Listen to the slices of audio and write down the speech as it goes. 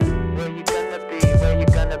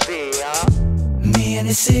in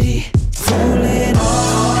the city, rolling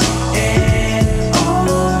on and on.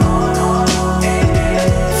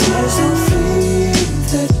 There's no fear in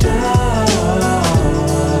the dark.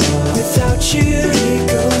 Without you, it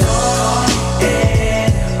goes on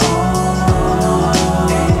and on.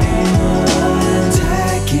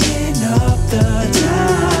 Tagging up the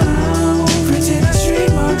town, printing our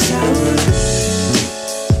street marks out.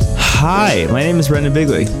 Hi, my name is Brendan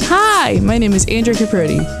Bigley. Hi, my name is Andrew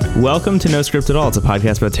Caprodi. Welcome to No Script at All. It's a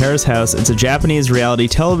podcast about Terrace House. It's a Japanese reality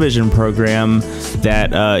television program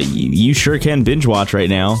that you sure can binge watch right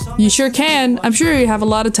now. You sure can. I'm sure you have a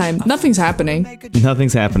lot of time. Nothing's happening.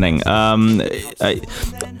 Nothing's happening.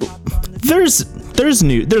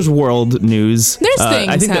 There's world news. There's things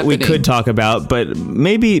I think that we happening. could talk about, but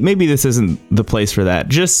maybe this isn't the place for that.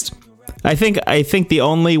 I think the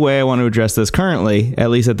only way I want to address this currently, at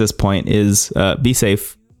least at this point, is be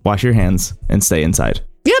safe, wash your hands, and stay inside.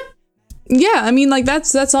 Yep. Yeah, I mean, like,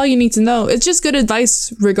 that's all you need to know. It's just good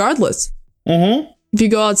advice regardless. Mm-hmm. If you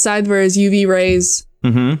go outside, there's UV rays,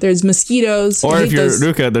 there's mosquitoes. Or if you're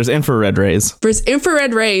Ruka, there's infrared rays. There's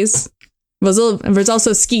infrared rays. There's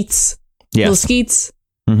also skeets. Yes. Little skeets.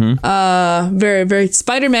 Very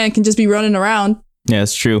Spider-Man can just be running around. Yeah,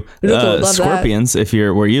 it's true. Ruka would love Scorpions, if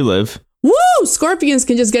you're where you live. Woo! Scorpions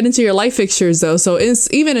can just get into your light fixtures, though. So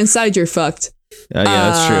even inside, you're fucked. Yeah,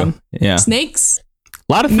 that's true. Yeah. Snakes.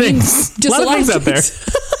 A lot of things. Just a lot of things out there.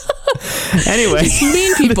 Anyway.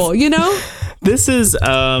 Mean people, you know? I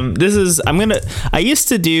used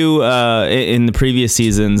to do, in the previous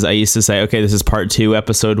seasons, I used to say, okay, this is part 2,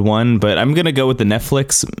 episode 1, but I'm going to go with the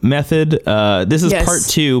Netflix method. This is part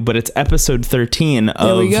 2, but it's episode 13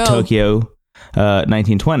 of Tokyo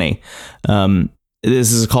 1920.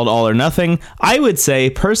 This is called All or Nothing. I would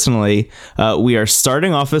say, personally, we are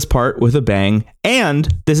starting off this part with a bang, and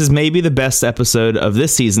this is maybe the best episode of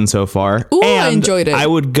this season so far. Ooh, and I enjoyed it. I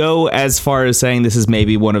would go as far as saying this is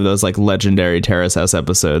maybe one of those like legendary Terrace House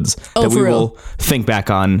episodes that we will think back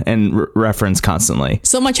on and reference constantly.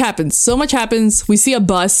 So much happens. We see a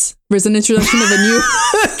bus. There's an introduction of a new...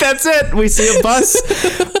 That's it. We see a bus.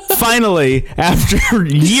 Finally, after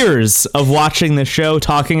years of watching the show,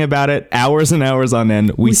 talking about it, hours and hours on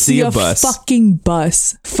end, we see a bus. Fucking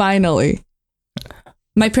bus. Finally.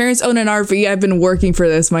 My parents own an RV. I've been working for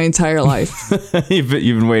this my entire life. You've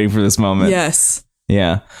been waiting for this moment. Yes.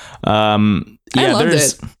 Yeah. I loved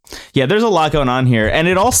it. Yeah, there's a lot going on here. And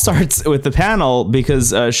it all starts with the panel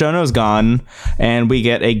because Shono's gone and we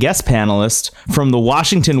get a guest panelist from the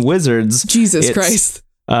Washington Wizards. Jesus Christ.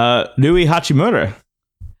 Rui Hachimura.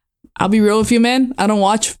 I'll be real with you, man. I don't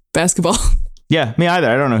watch basketball. Yeah, me either.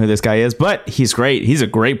 I don't know who this guy is, but he's great. He's a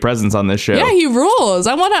great presence on this show. Yeah, he rules.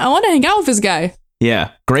 I want to hang out with this guy.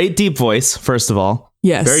 Yeah. Great deep voice, first of all.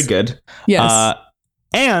 Yes. Very good. Yes.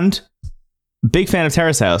 And big fan of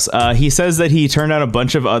Terrace House. He says that he turned down a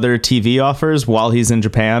bunch of other TV offers while he's in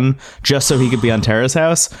Japan just so he could be on Terrace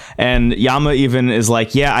House. And Yama even is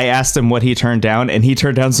like, yeah, I asked him what he turned down, and he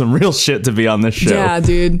turned down some real shit to be on this show. Yeah,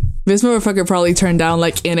 dude. This motherfucker probably turned down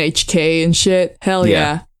like NHK and shit. Hell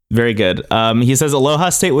yeah. Very good. He says Aloha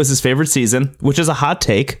State was his favorite season, which is a hot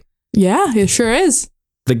take. Yeah, it sure is.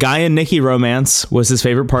 The Guy and Nikki romance was his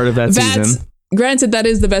favorite part of that season. Granted, that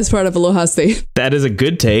is the best part of Aloha State. That is a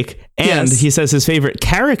good take. And he says his favorite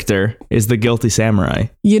character is the guilty samurai.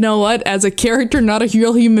 You know what? As a character, not a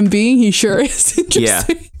real human being, he sure is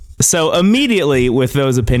interesting. Yeah. So immediately with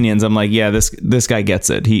those opinions, I'm like, yeah, this guy gets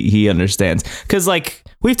it. He understands. Because like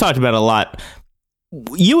we've talked about a lot.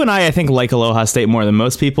 You and I think, like Aloha State more than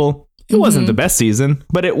most people. It wasn't the best season,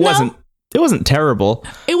 but it wasn't terrible.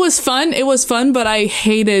 It was fun, but I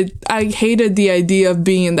hated the idea of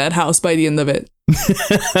being in that house by the end of it.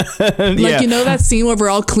 You know that scene where we're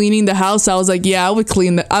all cleaning the house? I was like, yeah, I would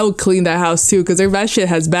clean that house too, because that shit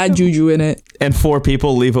has bad juju in it. And 4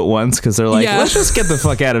 people leave at once because they're like, let's just get the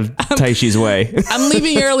fuck out of Taishi's way. I'm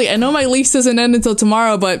leaving early. I know my lease doesn't end until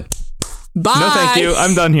tomorrow, but bye. No, thank you.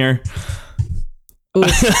 I'm done here.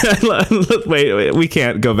 Wait, we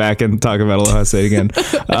can't go back and talk about Aloha State again.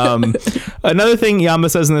 Another thing Yama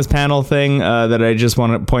says in this panel thing that I just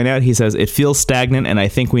want to point out, he says, it feels stagnant and I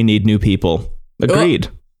think we need new people. Agreed.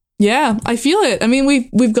 Yeah, I feel it. I mean,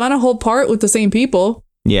 we've gone a whole part with the same people.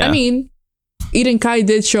 Yeah. I mean, Eden Kai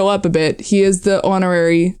did show up a bit. He is the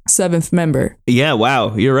honorary 7th member. Yeah,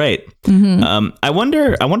 wow, you're right. Mm-hmm. I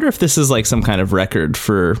wonder if this is like some kind of record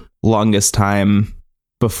for longest time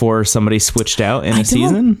before somebody switched out in a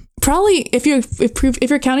season. Probably, if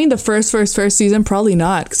you're counting the first season, probably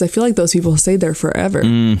not, because I feel like those people stayed there forever.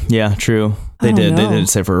 Yeah, true. They did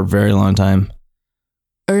stay for a very long time.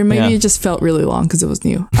 Or maybe it just felt really long because it was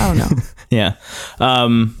new. I don't know. Yeah.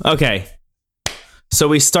 Okay. So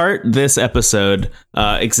we start this episode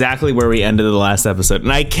exactly where we ended the last episode,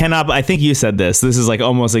 and I think you said this. This is like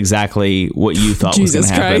almost exactly what you thought was going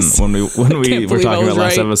to happen when we were talking about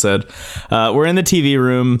last episode. We're in the TV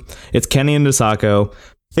room. It's Kenny and Misako.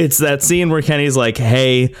 It's that scene where Kenny's like,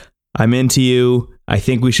 "Hey, I'm into you. I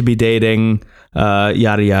think we should be dating."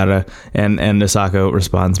 Yada yada, and Misako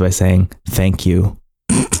responds by saying, "Thank you."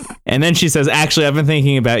 And then she says, "Actually, I've been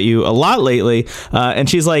thinking about you a lot lately." And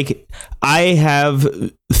she's like, "I have,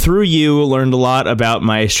 through you, learned a lot about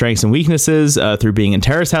my strengths and weaknesses. Through being in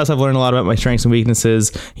Terrace House, I've learned a lot about my strengths and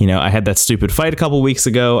weaknesses. You know, I had that stupid fight a couple weeks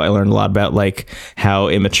ago. I learned a lot about like how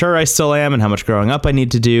immature I still am and how much growing up I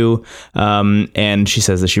need to do." And she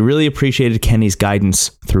says that she really appreciated Kenny's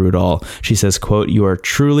guidance through it all. She says, quote, "You are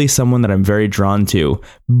truly someone that I'm very drawn to.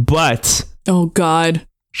 But..." Oh, God.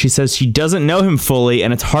 She says she doesn't know him fully,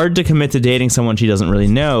 and it's hard to commit to dating someone she doesn't really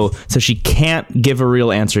know, so she can't give a real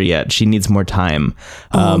answer yet. She needs more time.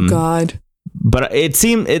 Oh, God. But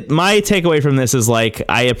my takeaway from this is like,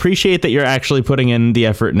 I appreciate that you're actually putting in the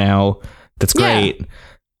effort now. That's great. Yeah.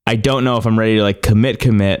 I don't know if I'm ready to like commit.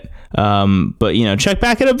 But, you know, check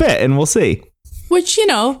back in a bit and we'll see. Which, you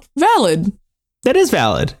know, valid. That is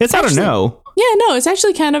valid. It's actually, not a no. Yeah, no, it's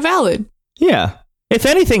actually kind of valid. Yeah. If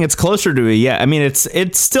anything, it's closer to a yeah. I mean,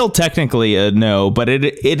 it's still technically a no, but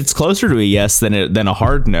it's closer to a yes than a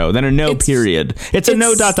hard no, than a no, period. It's a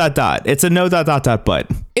no ... It's a no ... But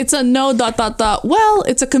it's a no ... Well,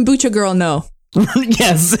 it's a kombucha girl no.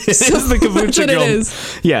 Yes, it is the kombucha girl. It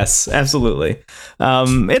is. Yes, absolutely.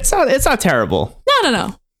 It's not terrible.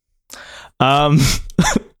 No.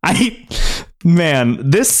 Man,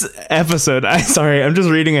 this episode, I'm just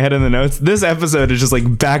reading ahead in the notes. This episode is just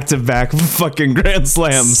like back-to-back fucking grand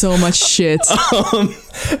slams. So much shit.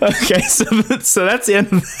 Okay, so that's the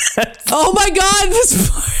end of that. Oh my God, this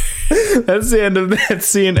part. That's the end of that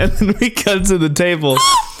scene, and then we cut to the table.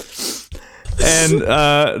 And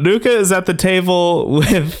Ruka is at the table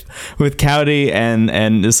with Kaori and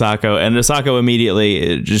Misako, and Misako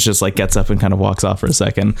immediately just like gets up and kind of walks off for a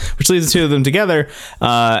second, which leaves the two of them together.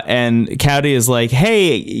 And Kaori is like,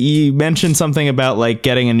 "Hey, you mentioned something about like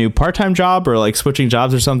getting a new part-time job or like switching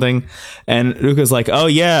jobs or something." And Ruka's like, "Oh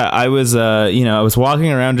yeah, I was I was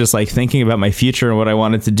walking around just like thinking about my future and what I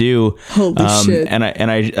wanted to do." Holy shit! And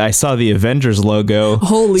I saw the Avengers logo.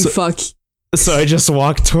 Holy fuck! So I just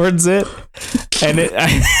walked towards it, and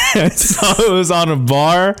I saw it was on a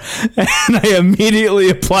bar, and I immediately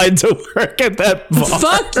applied to work at that bar.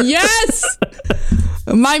 Fuck yes!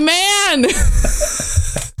 My man!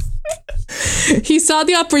 He saw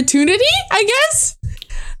the opportunity, I guess?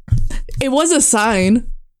 It was a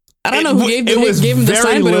sign. I don't know who gave him the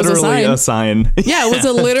sign, but it was a sign. Yeah, it was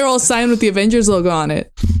a literal sign with the Avengers logo on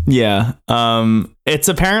it. Yeah. It's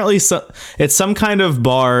apparently it's some kind of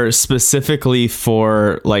bar specifically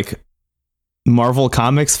for like Marvel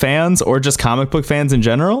Comics fans or just comic book fans in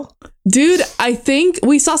general. Dude, I think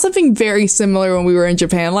we saw something very similar when we were in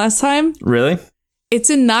Japan last time. Really?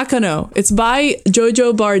 It's in Nakano. It's by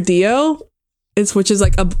Jojo Bar Dio. Which is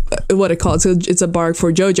like what it calls. It's a bar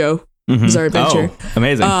for JoJo. Mm-hmm. Bizarre Adventure. Oh,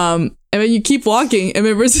 amazing. And then you keep walking, and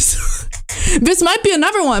then this might be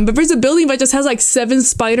another one, but there's a building that just has like 7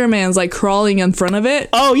 Spider-Mans like crawling in front of it.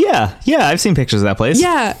 Oh yeah, I've seen pictures of that place.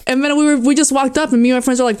 Yeah, and then we just walked up, and me and my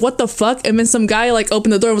friends are like, "What the fuck?" And then some guy like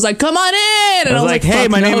opened the door and was like, "Come on in!" And I was like, "Hey,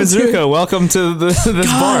 my name is Ruka. Welcome to this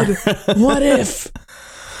bar." What if?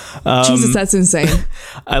 Jesus, that's insane.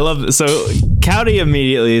 I love it. So Kaori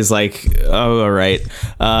immediately is like, "Oh, all right."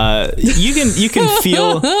 You can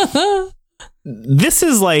feel this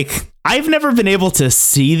is like, I've never been able to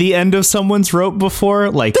see the end of someone's rope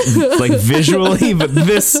before, like visually, but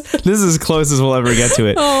this is as close as we'll ever get to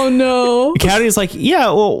it. Oh no. Kaori's like,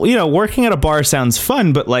 "Yeah, well, working at a bar sounds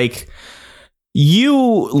fun, but like,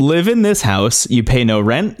 you live in this house, you pay no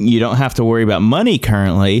rent, you don't have to worry about money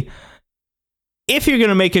currently. If you're going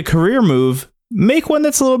to make a career move, make one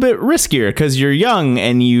that's a little bit riskier because you're young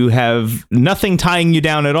and you have nothing tying you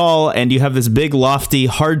down at all, and you have this big, lofty,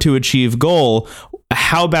 hard to achieve goal.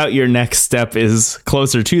 How about your next step is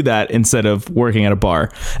closer to that instead of working at a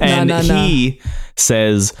bar?" And he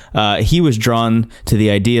says he was drawn to the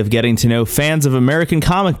idea of getting to know fans of American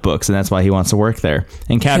comic books, and that's why he wants to work there.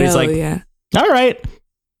 And Kaori's like, yeah. All right.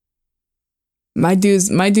 My dude's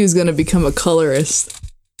going to become a colorist.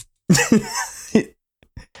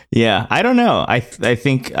 Yeah, I don't know. I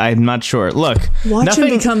think, I'm not sure. Look, watch him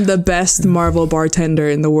become the best Marvel bartender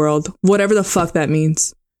in the world, whatever the fuck that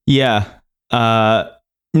means. Yeah,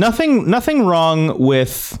 nothing wrong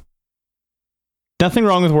with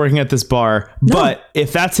working at this bar. No. But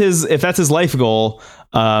if that's his life goal,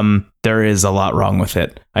 there is a lot wrong with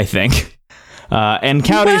it, I think. And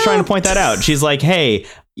Cowdy is trying to point that out. She's like, hey,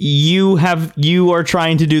 you are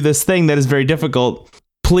trying to do this thing that is very difficult.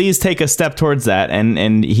 Please take a step towards that.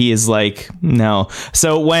 And he is like, no.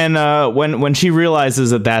 So when she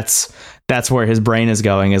realizes that that's where his brain is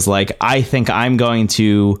going, is like, I think I'm going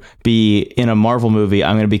to be in a Marvel movie.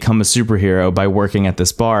 I'm going to become a superhero by working at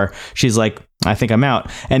this bar. She's like, I think I'm out.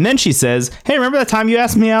 And then she says, hey, remember that time you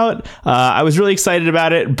asked me out? I was really excited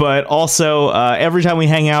about it, but also every time we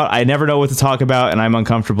hang out, I never know what to talk about and I'm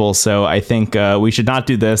uncomfortable. So I think we should not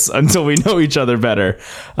do this until we know each other better.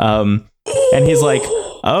 And he's like,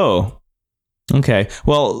 oh, okay.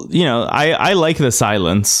 Well, I like the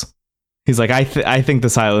silence. He's like, I think the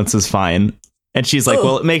silence is fine. And she's like,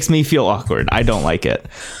 well, it makes me feel awkward. I don't like it.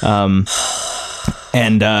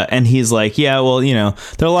 And he's like, yeah, well, there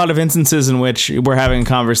are a lot of instances in which we're having a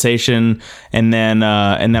conversation and then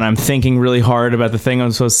I'm thinking really hard about the thing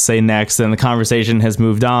I'm supposed to say next. And the conversation has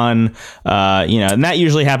moved on, and that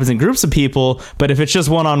usually happens in groups of people. But if it's just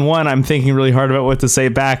one-on-one, I'm thinking really hard about what to say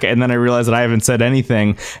back. And then I realize that I haven't said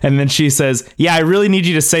anything. And then she says, yeah, I really need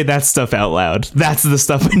you to say that stuff out loud. That's the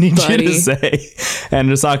stuff I need you to say. And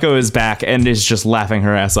Misako is back and is just laughing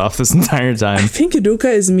her ass off this entire time. I think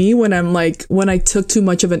Ruka is me when I took too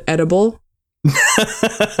much of an edible.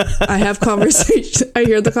 I have conversation. I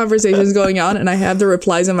hear the conversations going on, and I have the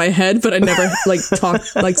replies in my head, but I never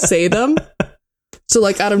say them. So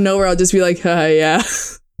out of nowhere, I'll just be like, yeah.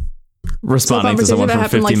 Responding to someone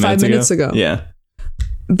from 15 minutes ago. Yeah.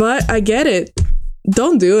 But I get it.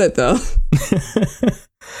 Don't do it though.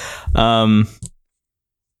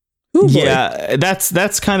 Yeah,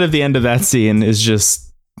 that's kind of the end of that scene. It's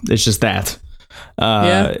just that.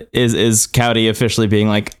 Is Cowdy officially being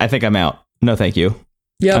like, I think I'm out. No, thank you.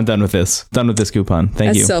 Yeah, I'm done with this. Done with this coupon.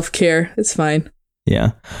 Thank you. Self-care. It's fine.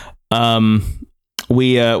 Yeah.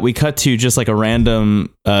 We cut to just a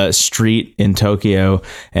random street in Tokyo,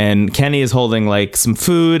 and Kenny is holding some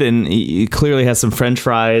food, and he clearly has some French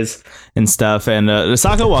fries and stuff. And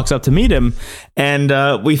Misako walks up to meet him,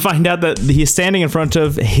 and we find out that he's standing in front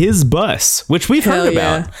of his bus, which we've heard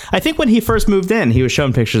about. I think when he first moved in, he was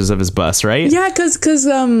showing pictures of his bus, right? Yeah, because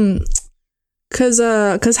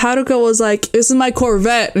Haruka was like, this is my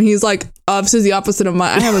Corvette, and he's like, this is the opposite of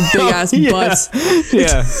mine. I have a big ass bus.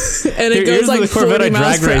 Yeah. And it goes the Corvette 40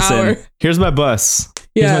 miles per hour. Here's my bus.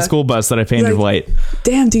 Here's my school bus that I painted white.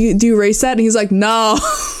 Damn, do you race that? And he's like, no.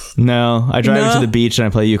 No, I drive it to the beach and I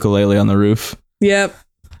play ukulele on the roof. Yep.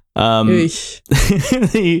 He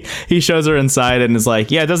shows her inside and is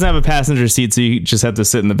like, yeah, it doesn't have a passenger seat, so you just have to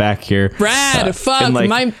sit in the back here. Brad, fuck,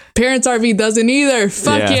 my parents' RV doesn't either.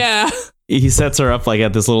 Fuck yeah. He sets her up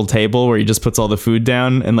at this little table where he just puts all the food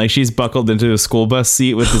down, and she's buckled into a school bus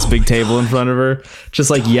seat with this big table in front of her,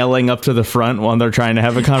 just yelling up to the front while they're trying to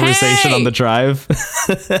have a conversation on the drive.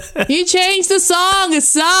 You changed the song. It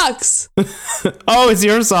sucks. Oh, it's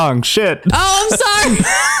your song. Shit. Oh, I'm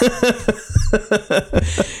sorry.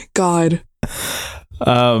 God.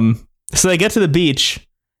 So they get to the beach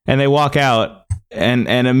and they walk out.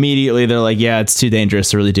 And immediately they're like, yeah, it's too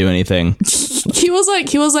dangerous to really do anything. He was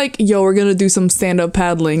like, yo, we're gonna do some stand-up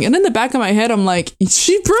paddling. And in the back of my head, I'm like,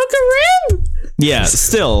 she broke a rib. Yeah,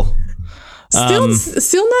 still not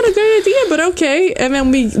a great idea, but okay. And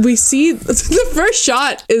then we see the first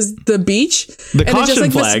shot is the beach. The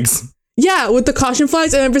caution flags. Yeah, with the caution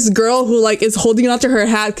flags, and then this girl who is holding onto her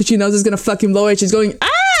hat because she knows it's gonna fucking blow it. She's going, ah.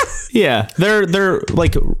 Yeah, they're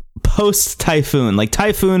post typhoon.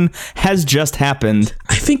 Typhoon has just happened.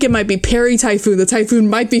 I think it might be peri-typhoon. The typhoon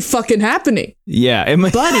might be fucking happening. Yeah, it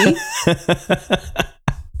might. Buddy.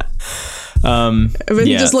 But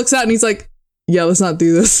he just looks out and he's like, yeah, let's not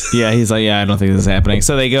do this. Yeah, he's like, yeah, I don't think this is happening.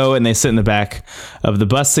 So they go and they sit in the back of the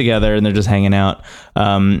bus together and they're just hanging out.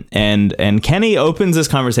 And Kenny opens this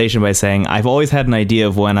conversation by saying, I've always had an idea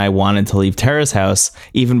of when I wanted to leave Tara's house,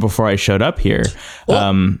 even before I showed up here.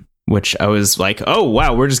 Which I was like, oh,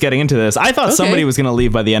 wow, we're just getting into this. I thought somebody was going to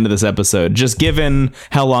leave by the end of this episode, just given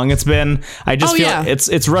how long it's been. I just feel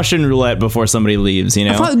it's Russian roulette before somebody leaves,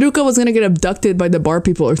 I thought Ruka was going to get abducted by the bar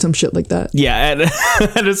people or some shit like that. Yeah.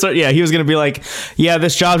 He was going to be like, yeah,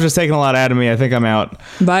 this job's just taking a lot out of me. I think I'm out.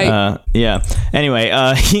 Bye. Yeah. Anyway,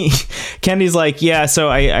 Kenny's like, yeah, so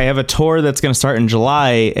I have a tour that's going to start in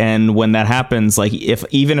July. And when that happens,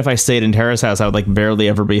 even if I stayed in Tara's house, I would barely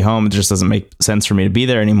ever be home. It just doesn't make sense for me to be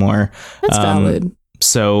there anymore. That's valid.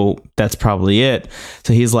 So that's probably it.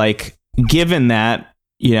 So he's like, given that,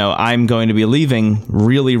 I'm going to be leaving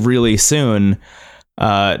really, really soon.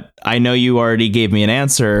 I know you already gave me an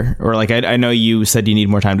answer, or I know you said you need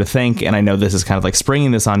more time to think. And I know this is kind of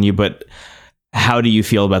springing this on you, but how do you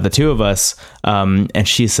feel about the two of us? And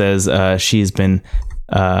she says she's been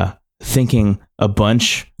thinking a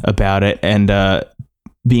bunch about it and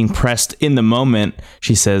being pressed in the moment,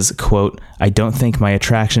 she says, quote, "I don't think my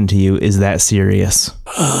attraction to you is that serious."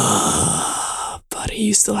 Buddy,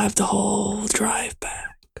 you still have the whole drive back.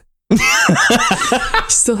 You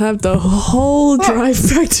still have the whole drive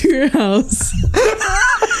back to your house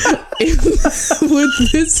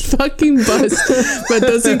with this fucking bus that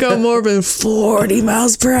doesn't go more than 40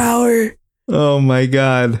 miles per hour. Oh my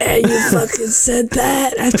God. And you fucking said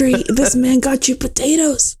that after this man got you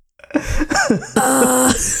potatoes.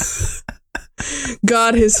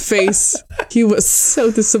 God, his face. He was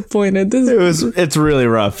so disappointed. It's really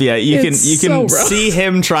rough. Yeah, you can see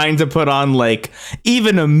him trying to put on like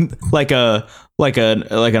even an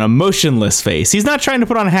emotionless face. He's not trying to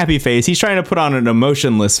put on a happy face. He's trying to put on an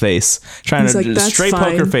emotionless face, trying to like, straight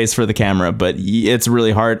poker face for the camera. But it's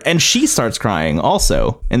really hard. And she starts crying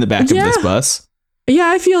also in the back of this bus.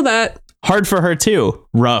 Yeah, I feel that. Hard for her too.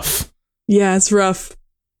 Rough. Yeah, it's rough.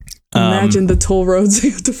 Imagine the toll roads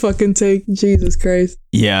you have to fucking take. Jesus Christ.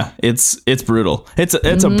 Yeah, it's brutal. It's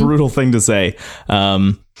a brutal thing to say.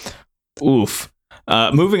 Oof.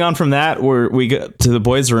 Moving on from that, we go to the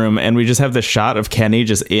boys' room and we just have this shot of Kenny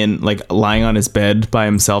just lying on his bed by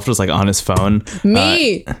himself, just like on his phone.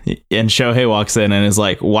 Me. And Shohei walks in and is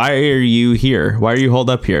like, "Why are you here? Why are you holed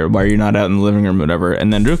up here? Why are you not out in the living room, whatever?"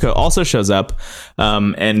 And then Ruka also shows up,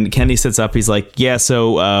 and Kenny sits up. He's like, "Yeah,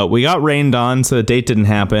 so we got rained on, so the date didn't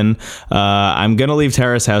happen. I'm gonna leave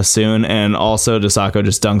Terrace House soon, and also Dosako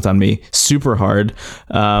just dunked on me super hard."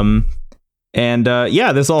 And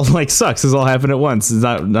this all like sucks. This all happened at once. It's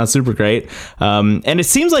not super great. And it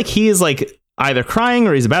seems like he is like either crying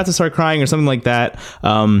or he's about to start crying or something like that.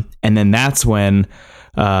 And then that's when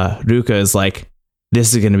Ruka is like,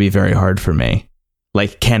 "This is going to be very hard for me.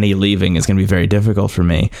 Like Kenny leaving is going to be very difficult for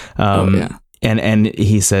me." And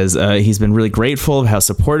he says he's been really grateful of how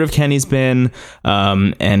supportive Kenny's been.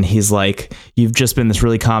 And he's like, "You've just been this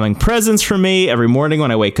really calming presence for me. Every morning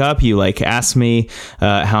when I wake up, you like ask me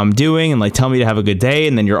how I'm doing and like tell me to have a good day.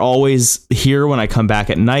 And then you're always here when I come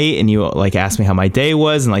back at night and you like ask me how my day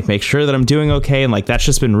was and like make sure that I'm doing okay. And like that's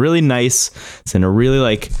just been really nice. It's been a really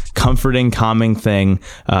like comforting, calming thing.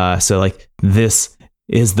 So like this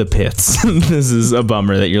is the pits. This is a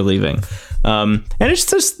bummer that you're leaving." And it's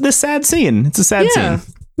just this sad scene. It's a sad scene. I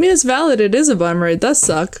mean, it's valid. It is a bummer. It does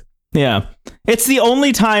suck. Yeah. It's the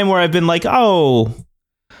only time where I've been like, oh,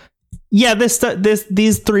 yeah,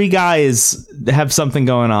 these three guys have something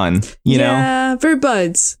going on, you know? Yeah, they're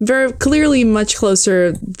buds. They're clearly much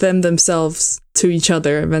closer themselves to each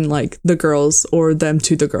other than like the girls or them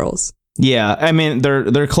to the girls. Yeah. I mean,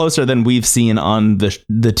 they're closer than we've seen on the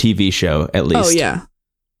TV show, at least. Oh, yeah.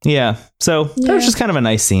 Yeah. So that was just kind of a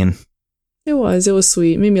nice scene. It was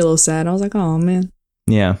sweet. Made me a little sad. I was like, oh man.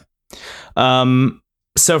 Yeah.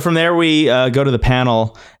 So from there we go to the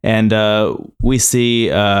panel and we see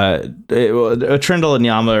Trindle and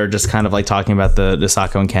Yama are just kind of like talking about the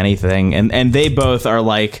Dosako and Kenny thing, and they both are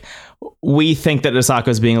like, we think that Dosako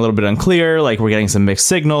is being a little bit unclear. Like we're getting some mixed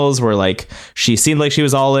signals where like she seemed like she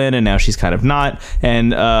was all in and now she's kind of not.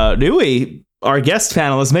 And Rui, our guest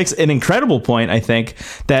panelist, makes an incredible point, I think,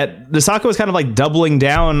 that Dosako was kind of like doubling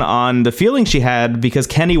down on the feeling she had because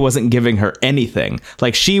Kenny wasn't giving her anything.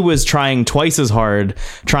 Like she was trying twice as hard,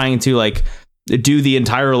 trying to like do the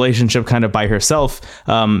entire relationship kind of by herself.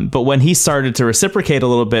 But when he started to reciprocate a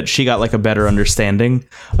little bit, she got like a better understanding,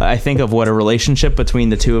 I think, of what a relationship between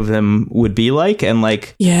the two of them would be like. And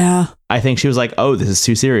like, yeah, I think she was like, oh, this is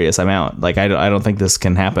too serious. I'm out. Like, I don't think this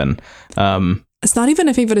can happen. It's not even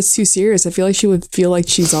a thing that it's too serious. I feel like she would feel like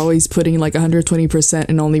she's always putting like 120%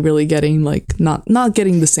 and only really getting like not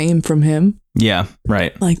getting the same from him. Yeah,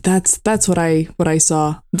 right. Like that's what I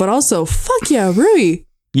saw. But also, fuck yeah, Rui.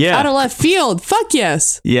 Yeah. Out of left field. Fuck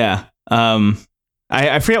yes. Yeah.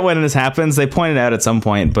 I forget when this happens. They pointed out at some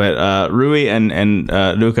point, but Rui and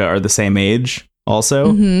Ruka are the same age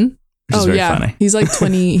also. Mm-hmm. Which is very funny. He's like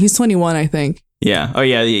 20. He's 21, I think. Yeah. Oh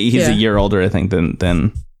yeah. He's a year older, I think,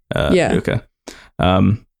 than Ruka.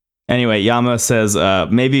 Anyway, Yama says,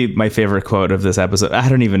 maybe my favorite quote of this episode. I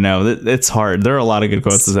don't even know. It's hard. There are a lot of good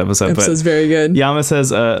quotes this episode. But episode's very good. Yama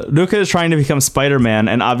says, Ruka is trying to become Spider-Man,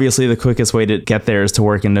 and obviously the quickest way to get there is to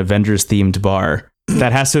work in an Avengers-themed bar.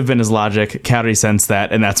 That has to have been his logic. Kaori sensed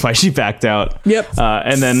that, and that's why she backed out. Yep.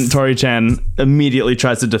 And then Tori-chan immediately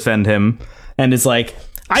tries to defend him, and is like,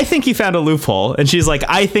 I think he found a loophole. And she's like,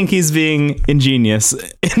 I think he's being ingenious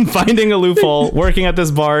in finding a loophole. Working at this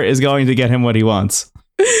bar is going to get him what he wants.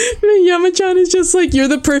 Yama-chan is just like, you're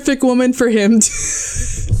the perfect woman for him.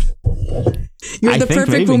 You're the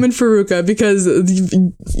perfect woman for Ruka because,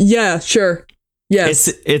 yeah, sure.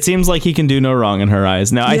 Yes. It seems like he can do no wrong in her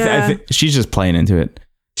eyes. Now, I think she's just playing into it.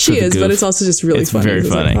 She is, but it's also just really funny. It's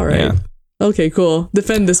very funny. Like, all right. Yeah. Okay, cool.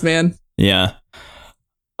 Defend this man. Yeah.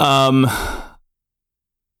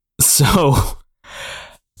 So,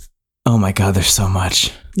 oh my God, there's so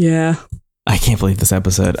much. Yeah. I can't believe this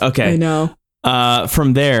episode. Okay. I know.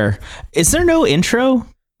 From there, is there no intro?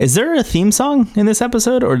 Is there a theme song in this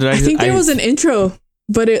episode? Or I think there was an intro,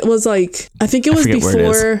 but it was like, I think it was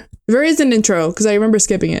before. There is an intro because I remember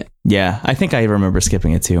skipping it. Yeah, I think I remember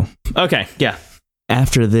skipping it too. Okay, yeah.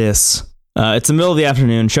 After this, it's the middle of the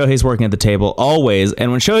afternoon. Shohei's working at the table, always.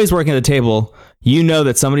 And when Shohei's working at the table, you know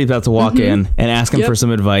that somebody's about to walk in and ask him for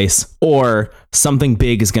some advice, or something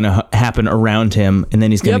big is going to happen around him, and then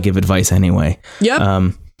he's going to give advice anyway.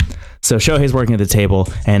 Yep. So Shohei's working at the table,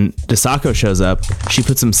 and Disako shows up. She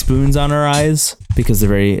puts some spoons on her eyes because they're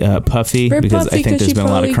very puffy. Because I think there's been a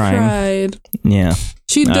lot of crying. Cried. Yeah.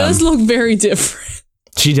 She does look very different.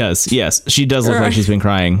 She does. Yes. She does look like she's been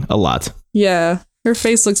crying a lot. Yeah. Her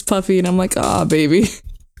face looks puffy, and I'm like, ah, baby.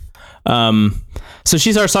 So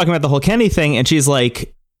she starts talking about the whole Kenny thing, and she's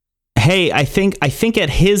like, hey, I think at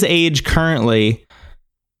his age currently,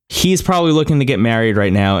 he's probably looking to get married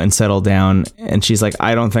right now and settle down. And she's like,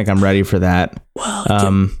 I don't think I'm ready for that.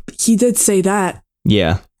 Well, he did say that.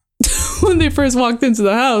 Yeah. When they first walked into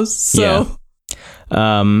the house. So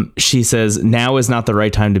she says, now is not the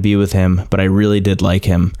right time to be with him, but I really did like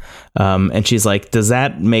him. And she's like, does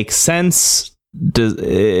that make sense?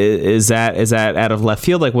 Is that out of left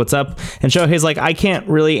field? Like, what's up? And Shohei's like, I can't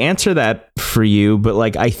really answer that for you, but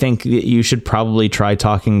like, I think that you should probably try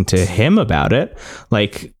talking to him about it.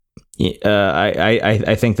 Like,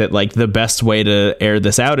 I think that like the best way to air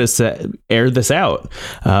this out is to air this out.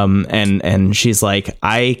 And she's like,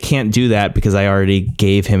 I can't do that because I already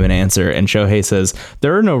gave him an answer. And Shohei says,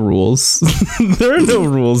 there are no rules. There are no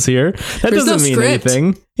rules here. That doesn't mean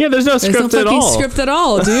anything. Yeah, there's no script at all. Script at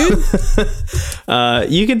all, dude.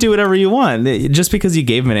 You can do whatever you want. Just because you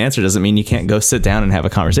gave him an answer doesn't mean you can't go sit down and have a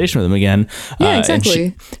conversation with him again. Yeah, exactly.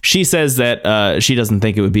 And she says that she doesn't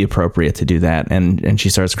think it would be appropriate to do that, and she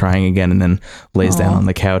starts crying again, and then lays down on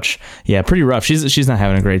the couch. Yeah, pretty rough. She's not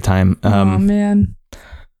having a great time. Oh man.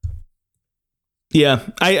 Yeah,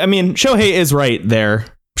 I mean, Shohei is right there.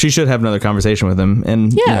 She should have another conversation with him,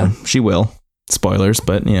 and she will. Spoilers,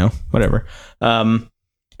 but whatever.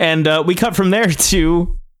 And we cut from there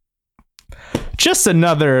to just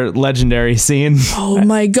another legendary scene. Oh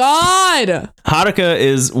my God. Haruka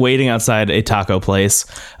is waiting outside a taco place.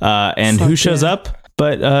 And who shows up?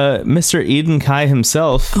 But Mr. Eden Kai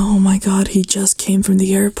himself. Oh my God. He just came from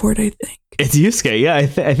the airport, I think. It's Yusuke. Yeah, I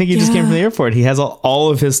think he just came from the airport. He has all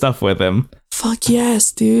of his stuff with him. Fuck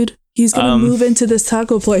yes, dude. He's going to move into this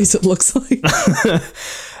taco place, it looks like.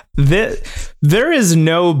 There is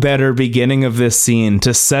no better beginning of this scene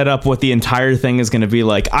to set up what the entire thing is going to be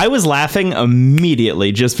like. I was laughing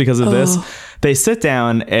immediately just because of this. They sit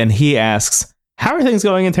down and he asks, how are things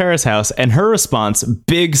going in Tara's house? And her response,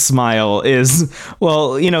 big smile, is,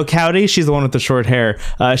 well, Cowdy, she's the one with the short hair.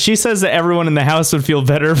 She says that everyone in the house would feel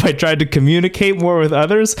better if I tried to communicate more with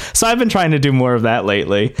others. So I've been trying to do more of that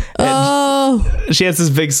lately. And she has this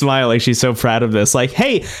big smile, like she's so proud of this. Like,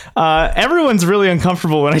 hey, everyone's really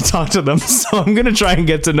uncomfortable when I talk to them, so I'm going to try and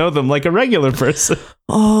get to know them like a regular person.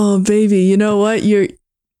 Oh, baby, you know what?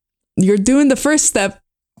 You're doing the first step.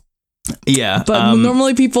 Yeah. But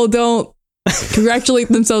normally people don't congratulate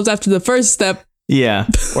themselves after the first step. Yeah.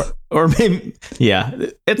 Or maybe, yeah.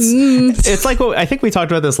 It's like what I think we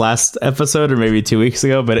talked about this last episode or maybe 2 weeks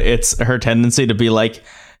ago, but it's her tendency to be like,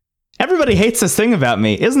 everybody hates this thing about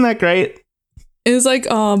me. Isn't that great? It's like,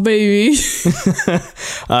 oh, baby.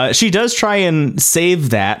 She does try and save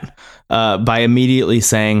that by immediately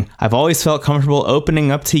saying, I've always felt comfortable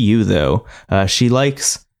opening up to you, though. She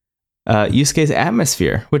likes Yusuke's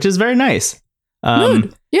atmosphere, which is very nice.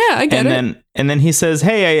 Yeah, I get it. And then he says,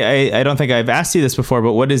 hey, I don't think I've asked you this before,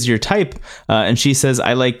 but what is your type? And she says,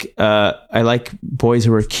 I like boys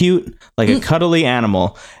who are cute, like a cuddly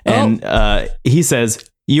animal. And he says,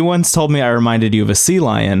 you once told me I reminded you of a sea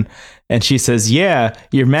lion. And she says, yeah,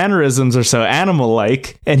 your mannerisms are so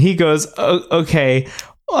animal-like. And he goes, okay,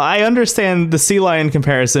 I understand the sea lion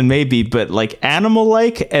comparison maybe, but like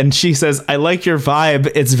animal-like. And she says, I like your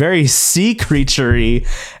vibe. It's very sea creature-y.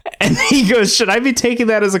 And he goes, should I be taking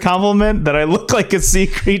that as a compliment that I look like a sea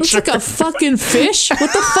creature? Looks like a fucking fish?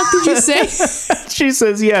 What the fuck did you say? She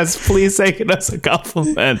says, yes, please take it as a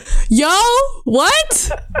compliment. Yo,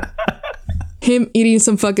 what? Him eating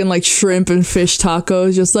some fucking like shrimp and fish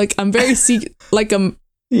tacos, just like I'm very like an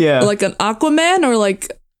Aquaman or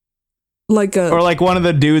like one of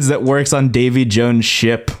the dudes that works on Davy Jones'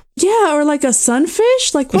 ship. Yeah, or like a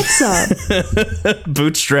sunfish? Like, what's up?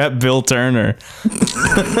 Bootstrap Bill Turner.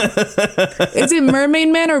 Is it Mermaid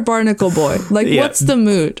Man or Barnacle Boy? Like, what's the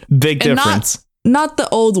mood? Big difference. Not the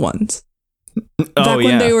old ones. Oh,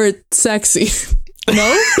 when they were sexy.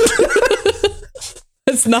 No?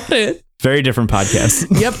 That's not it. Very different podcast.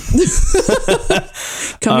 Yep.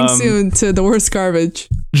 Coming soon to The Worst Garbage.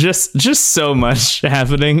 Just so much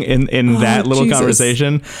happening in that little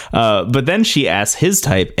conversation. But then she asks his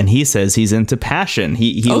type, and he says he's into passion.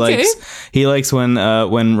 He likes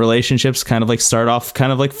when relationships kind of like start off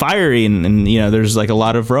kind of like fiery and you know there's like a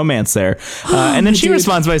lot of romance there. And then she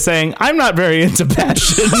responds by saying, "I'm not very into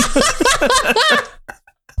passion."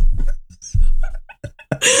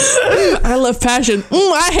 I love passion.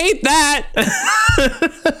 I hate that.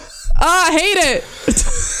 I hate it.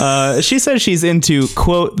 She says she's into,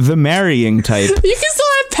 quote, the marrying type. You can still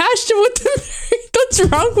have passion with the marrying. What's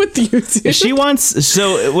wrong with you, dude?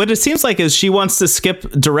 So what it seems like is she wants to skip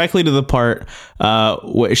directly to the part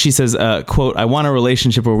where she says, quote, I want a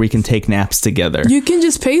relationship where we can take naps together. You can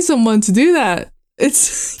just pay someone to do that.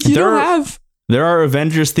 There are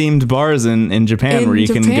Avengers themed bars in Japan where you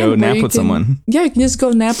can go nap with someone. Yeah, you can just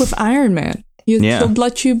go nap with Iron Man. He'll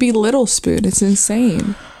let you be Little Spoon. It's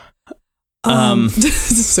insane.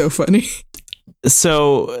 This is so funny.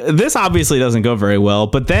 So this obviously doesn't go very well,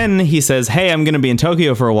 but then he says, hey, I'm going to be in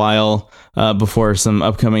Tokyo for a while before some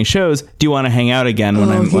upcoming shows. Do you want to hang out again when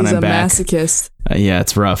I'm back? He's a masochist. Yeah,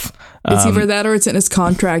 it's rough. It's either that or it's in his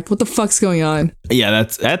contract. What the fuck's going on? Yeah,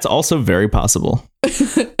 that's also very possible.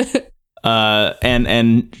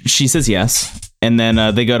 And she says yes. And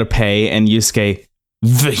then they go to pay, and Yusuke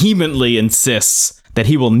vehemently insists that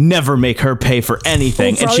he will never make her pay for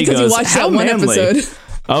anything. And she goes, how manly. Episode.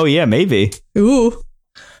 Oh, yeah, maybe. Ooh.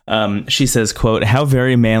 She says, quote, how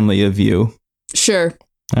very manly of you. Sure.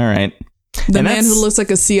 All right. The man who looks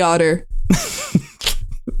like a sea otter.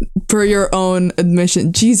 Per your own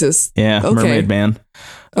admission. Jesus. Yeah, okay. Mermaid Man.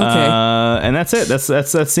 Okay. And that's it. That's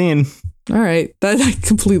that scene. All right. I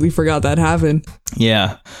completely forgot that happened.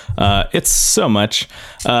 Yeah. It's so much.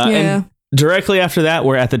 Yeah. And directly after that,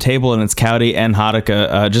 we're at the table, and it's Kaori and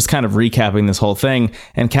Haruka just kind of recapping this whole thing.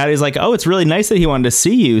 And Kaori's like, oh, it's really nice that he wanted to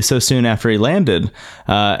see you so soon after he landed.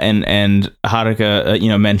 And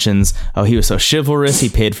Haruka, mentions, oh, he was so chivalrous. He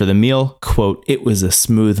paid for the meal. Quote, it was a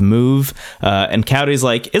smooth move. And Kaori's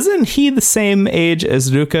like, isn't he the same age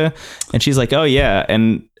as Ruka? And she's like, oh, yeah.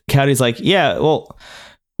 And Kaori's like, yeah, well,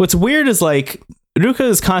 what's weird is like, Ruka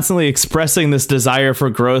is constantly expressing this desire for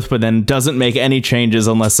growth, but then doesn't make any changes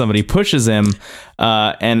unless somebody pushes him.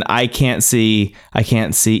 And I can't see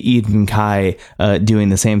Eden Kai doing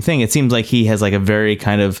the same thing. It seems like he has like a very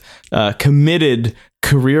kind of committed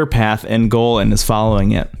career path and goal and is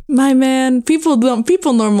following it. My man, people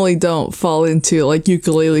normally don't fall into like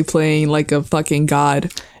ukulele playing like a fucking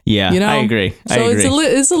god. Yeah, I agree. So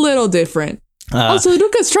it's a little different. Also,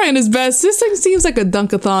 Ruka's trying his best. This thing seems like a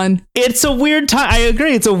dunkathon. It's a weird time. I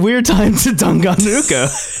agree. It's a weird time to dunk on Ruka.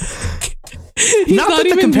 not that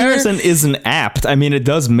the comparison isn't apt. I mean, it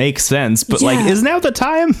does make sense, but like, is now the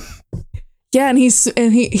time? Yeah, and he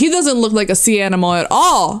doesn't look like a sea animal at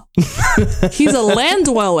all. He's a land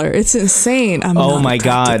dweller. It's insane. I'm oh not my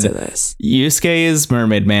god! to this. Yusuke is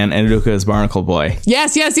Mermaid Man and Ruka is Barnacle Boy.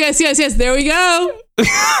 Yes. There we go.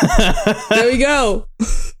 There we go.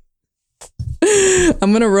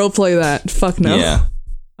 I'm gonna roleplay that. Fuck no. Yeah.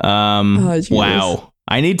 Wow.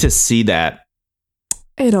 I need to see that.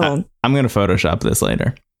 I'm gonna Photoshop this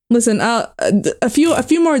later. Listen, a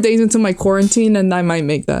few more days into my quarantine, and I might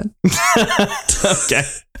make that. Okay.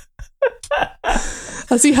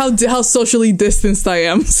 I'll see how socially distanced I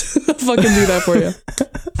am. I'll fucking do that for you.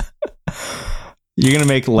 You're gonna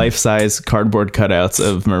make life-size cardboard cutouts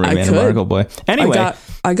of Mermaid Man and Barnacle Boy. Anyway,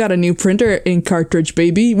 I got a new printer in cartridge,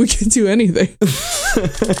 baby. We can do anything.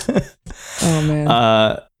 Oh man.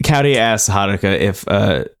 Kaori asks Haruka if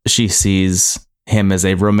she sees him as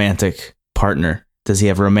a romantic partner. Does he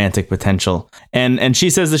have romantic potential? And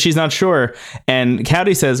she says that she's not sure. And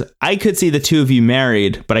Kaori says, I could see the two of you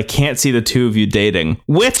married, but I can't see the two of you dating,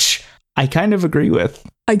 which I kind of agree with.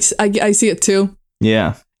 I see it too.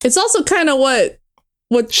 Yeah. It's also kind of what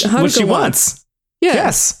she wants. Yeah.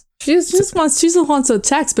 Yes. She just wants the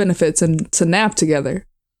tax benefits and to nap together.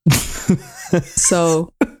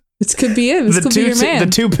 So this could be it. This could be your man.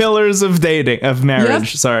 The two pillars of marriage. Yep.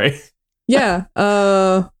 Sorry. Yeah.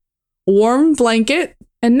 Warm blanket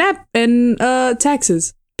and nap and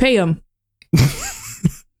taxes. Pay them.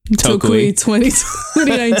 Tokui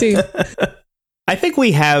 2019. I think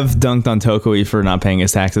we have dunked on Tokoi for not paying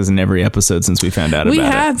his taxes in every episode since we found out about it. We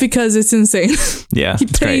have, because it's insane. Yeah. He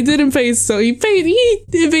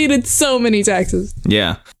evaded so many taxes.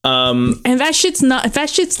 Yeah. And that shit's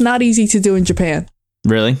not easy to do in Japan.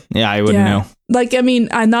 Really? Yeah, I wouldn't know. Like, I mean,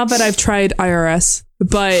 not that I've tried IRS,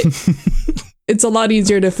 but it's a lot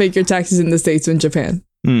easier to fake your taxes in the States than Japan.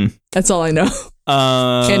 That's all I know.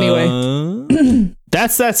 Anyway.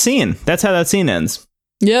 That's that scene. That's how that scene ends.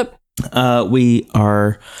 Yep. We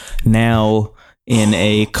are now in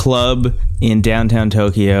a club in downtown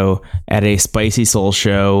Tokyo at a Spicy Soul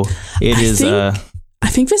show. I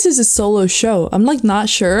think this is a solo show. I'm like not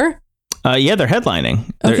sure. Yeah, they're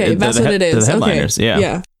headlining. Okay, that's what it is. The headliners,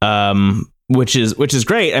 okay. Yeah. Which is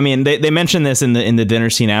great. I mean, they mentioned this in the dinner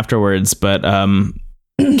scene afterwards, but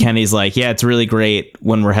Kenny's like, yeah, it's really great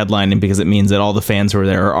when we're headlining because it means that all the fans who are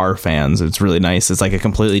there are our fans. It's really nice. It's like a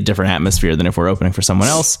completely different atmosphere than if we're opening for someone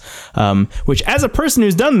else. Which, as a person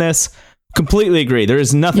who's done this, completely agree. There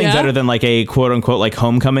is nothing better than like a quote unquote like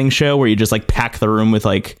homecoming show where you just like pack the room with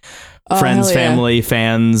like friends, family,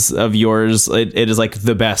 fans of yours. It is like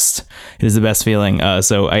the best. It is the best feeling.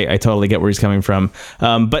 So I totally get where he's coming from.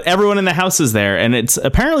 But everyone in the house is there, and it's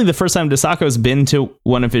apparently the first time Dasako's been to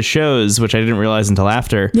one of his shows, which I didn't realize until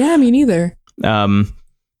after. Yeah, me neither.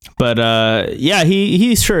 But yeah,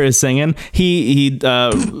 he sure is singing. He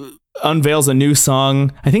unveils a new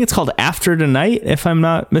song. I think it's called After Tonight, if I'm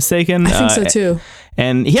not mistaken. I think so too.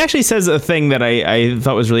 And he actually says a thing that I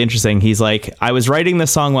thought was really interesting. He's like, I was writing this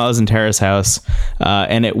song while I was in Terrace House,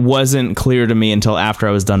 and it wasn't clear to me until after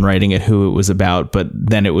I was done writing it who it was about, but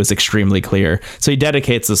then it was extremely clear. So he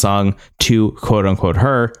dedicates the song to quote unquote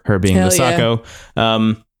her being Dasako.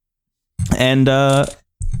 Yeah.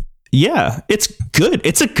 Yeah, it's good.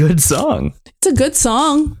 It's a good song. It's a good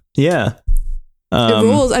song. Yeah. It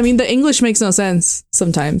rules. I mean, the English makes no sense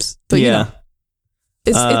sometimes, but yeah,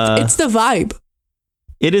 it's the vibe.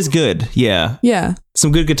 It is good. Yeah. Yeah.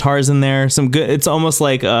 Some good guitars in there. Some good. It's almost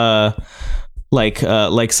like some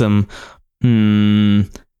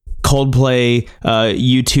Coldplay,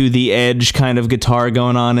 U2 The Edge kind of guitar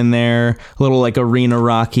going on in there. A little like arena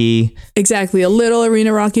rocky. Exactly. A little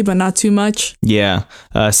arena rocky, but not too much. Yeah.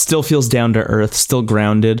 Still feels down to earth, still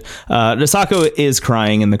grounded. Dasako is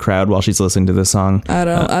crying in the crowd while she's listening to this song. I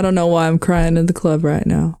don't know why I'm crying in the club right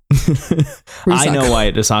now. I know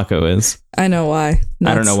why Dasako is. I know why.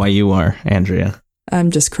 I don't know why you are, Andrea.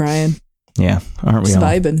 I'm just crying. Yeah. Aren't we just all?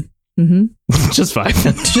 Vibing. Mm-hmm. Just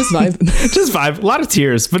vibing. Just vibing. Just vibe. A lot of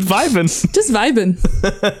tears, but vibing. Just vibing.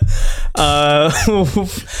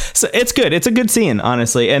 So it's good. It's a good scene,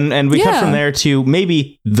 honestly. And we cut from there to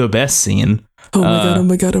maybe the best scene. Oh my god, oh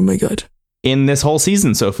my god, oh my god. In this whole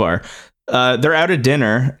season so far. They're out at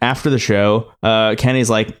dinner after the show. Kenny's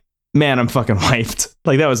like, man, I'm fucking wiped.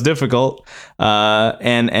 Like, that was difficult.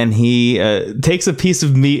 And he takes a piece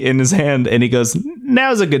of meat in his hand and he goes,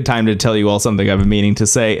 now's a good time to tell you all something I've been meaning to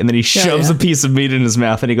say. And then he shoves a piece of meat in his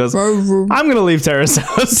mouth and he goes, I'm going to leave Terrace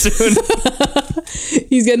House soon.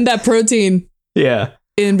 He's getting that protein. Yeah.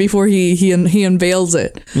 In before he unveils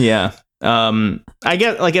it. Yeah. I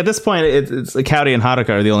get, like, at this point, it's Kaori and Haruka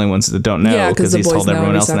are the only ones that don't know because he's told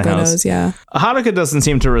everyone else in the house. Haruka doesn't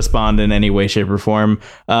seem to respond in any way, shape, or form.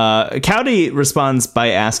 Kaori responds by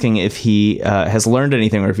asking if he has learned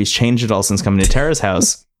anything or if he's changed at all since coming to Terra's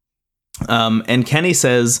house. And Kenny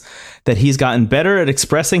says that he's gotten better at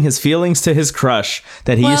expressing his feelings to his crush,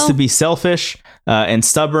 that he used to be selfish and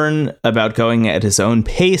stubborn about going at his own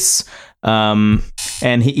pace.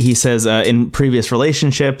 And he says in previous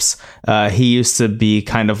relationships, he used to be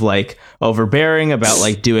kind of like overbearing about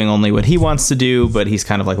like doing only what he wants to do, but he's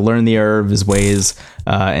kind of like learned the error of his ways,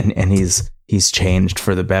 and he's changed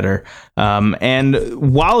for the better. And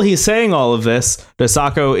while he's saying all of this,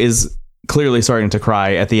 Dasako is clearly starting to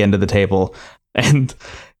cry at the end of the table, and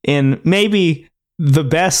in maybe the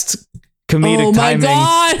best comedic timing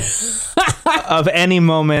of any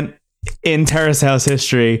moment in Terrace House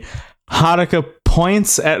history, Haruka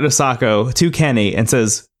points at Dasako to Kenny and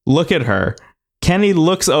says, look at her. Kenny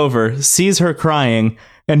looks over, sees her crying,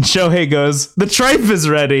 and Shohei goes, the tripe is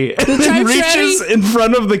ready. And then reaches in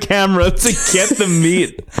front of the camera to get the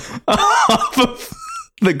meat off of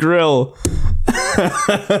the grill.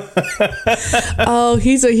 Oh,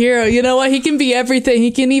 he's a hero. You know what? He can be everything.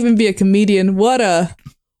 He can even be a comedian. What a...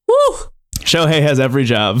 Woo! Shohei has every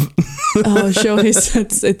job. Oh,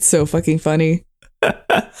 Shohei, it's so fucking funny.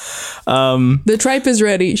 The tripe is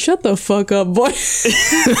ready. Shut the fuck up, boy.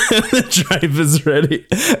 The tripe is ready.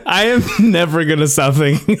 I am never gonna stop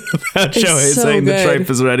thinking about Shohei saying good. The tripe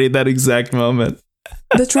is ready at that exact moment.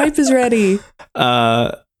 The tripe is ready.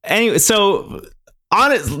 Anyway, so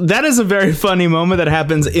honest, that is a very funny moment that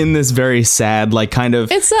happens in this very sad, like kind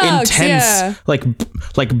of intense,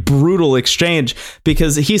 like brutal exchange,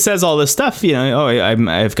 because he says all this stuff, you know,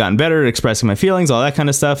 I've gotten better at expressing my feelings, all that kind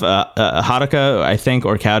of stuff. Haruka, I think,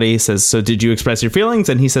 or Kaori says, so did you express your feelings?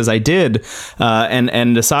 And he says, I did. And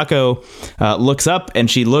Misako looks up and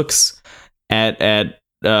she looks at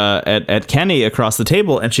Kenny across the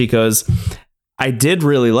table and she goes, I did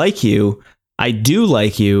really like you. I do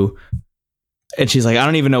like you. And she's like, I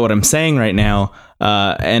don't even know what I'm saying right now.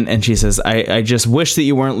 And she says, I just wish that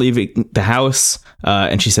you weren't leaving the house.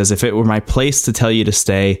 And she says, if it were my place to tell you to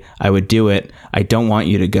stay, I would do it. I don't want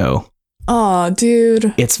you to go. Oh,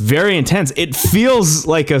 dude. It's very intense. It feels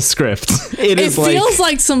like a script. It feels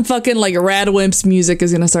like some fucking like Radwimps music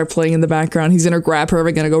is going to start playing in the background. He's going to grab her.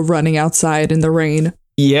 We're going to go running outside in the rain.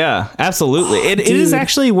 Yeah, absolutely. It is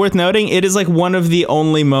actually worth noting. It is like one of the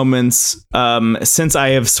only moments since I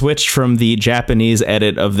have switched from the Japanese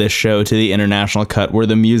edit of this show to the international cut where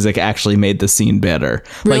the music actually made the scene better.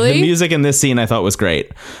 Really? Like the music in this scene I thought was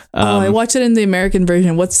great. I watched it in the American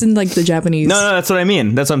version. What's in like the Japanese? No, that's what I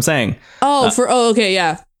mean. That's what I'm saying. Okay,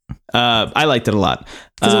 yeah. I liked it a lot.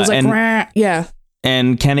 Because it was like, yeah.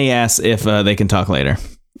 And Kenny asks if they can talk later.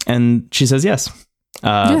 And she says yes.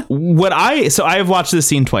 I have watched this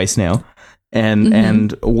scene twice now,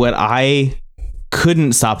 and what I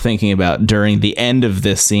couldn't stop thinking about during the end of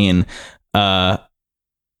this scene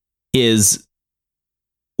is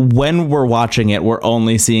when we're watching it, we're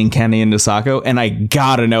only seeing Kenny and Misako, and I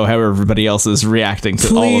gotta know how everybody else is reacting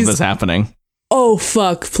to all of this happening. Oh,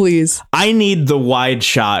 fuck, please. I need the wide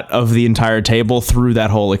shot of the entire table through that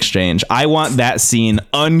whole exchange. I want that scene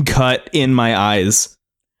uncut in my eyes.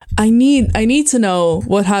 I need to know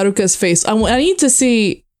what Haruka's face. I need to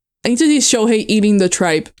see Shohei eating the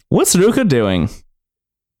tripe. What's Ruka doing?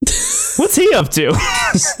 What's he up to?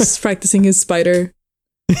 He's practicing his spider.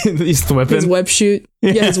 He's whipping his web shoot.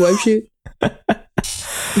 Yeah, his web shoot.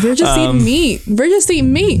 We're just eating meat. We're just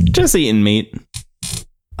eating meat. Just eating meat.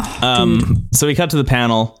 So we cut to the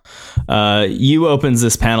panel. Yu opens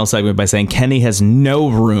this panel segment by saying Kenny has no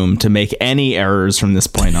room to make any errors from this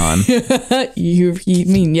point on. You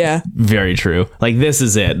mean, yeah. Very true. Like, this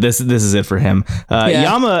is it. This is it for him.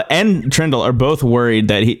 Yama and Trindle are both worried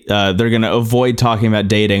that they're going to avoid talking about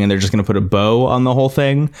dating and they're just going to put a bow on the whole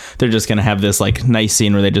thing. They're just going to have this like nice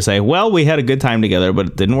scene where they just say, well, we had a good time together, but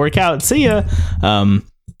it didn't work out. See ya.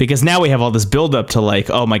 Because now we have all this buildup to like,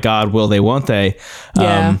 oh my God, will they, won't they?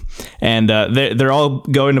 Yeah. And they're all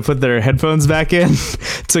going to put their headphones back in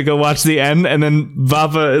to go watch the end. And then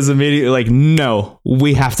Baba is immediately like, no,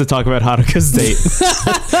 we have to talk about Haruka's date.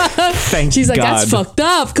 Thank She's God. like, that's fucked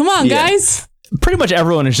up. Come on, guys. Pretty much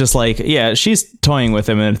everyone is just like, yeah, she's toying with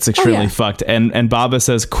him and it's extremely fucked. And Baba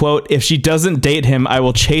says, quote, if she doesn't date him, I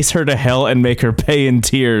will chase her to hell and make her pay in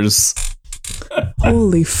tears.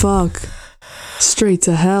 Holy fuck. Straight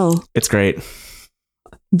to hell. It's great.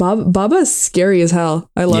 Baba's scary as hell.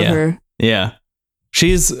 I love her. Yeah.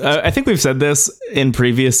 She's, I think we've said this in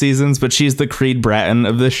previous seasons, but she's the Creed Bratton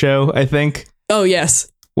of this show, I think. Oh,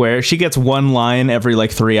 yes. Where she gets one line every like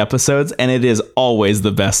 3 episodes, and it is always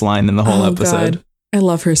the best line in the whole episode. God. I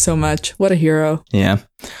love her so much. What a hero. Yeah.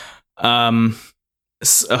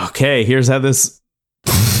 Okay, here's how this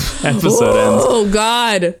episode ends. Oh,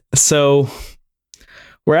 God. So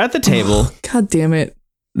we're at the table. God damn it.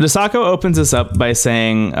 Misako opens us up by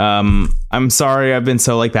saying, I'm sorry, I've been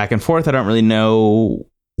so like back and forth. I don't really know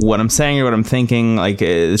what I'm saying or what I'm thinking. Like,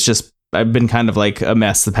 it's just, I've been kind of like a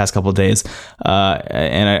mess the past couple of days.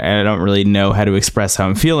 And I don't really know how to express how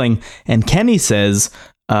I'm feeling. And Kenny says,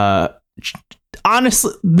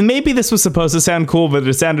 honestly, maybe this was supposed to sound cool, but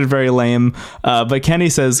it sounded very lame. But Kenny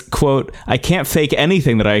says, quote, I can't fake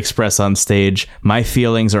anything that I express on stage. My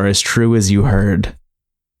feelings are as true as you heard.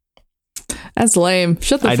 That's lame.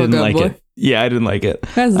 Shut the fuck up, like boy. It. Yeah, I didn't like it.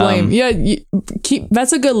 That's lame. Yeah,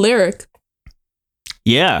 that's a good lyric.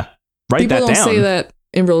 Yeah, write that down. People don't say that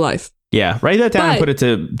in real life. Yeah, write that down and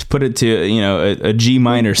put it to you know a G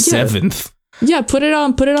minor 7th. Yeah, put it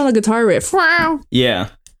on a guitar riff. Yeah.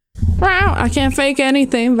 I can't fake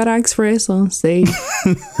anything, but I express on stage.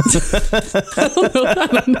 I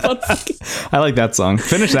don't know. I like that song.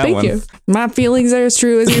 Finish that one. Thank you. My feelings are as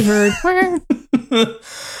true as you heard.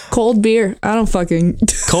 Cold beer. I don't fucking.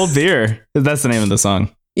 Cold beer. That's the name of the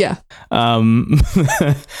song. Yeah.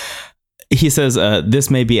 He says, this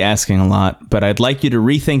may be asking a lot, but I'd like you to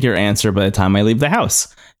rethink your answer by the time I leave the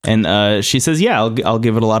house. And she says, yeah, I'll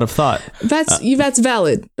give it a lot of thought. That's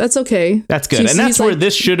valid. That's okay. That's good. And that's where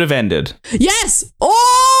this should have ended. Yes.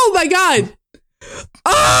 Oh my God.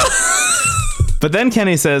 But then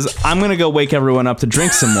Kenny says, I'm going to go wake everyone up to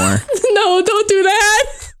drink some more. No, don't do that.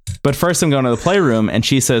 But first I'm going to the playroom, and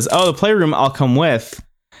she says, oh, the playroom, I'll come with.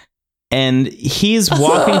 And he's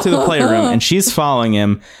walking to the playroom, and she's following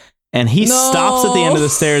him, and he stops at the end of the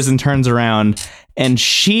stairs and turns around, and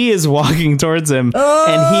she is walking towards him,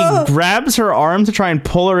 and he grabs her arm to try and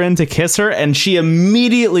pull her in to kiss her, and she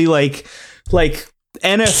immediately like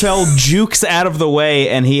NFL jukes out of the way,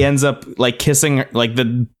 and he ends up like kissing like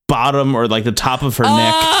the bottom or like the top of her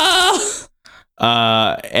neck.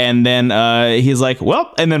 And then he's like,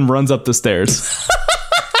 well, and then runs up the stairs.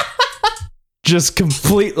 Just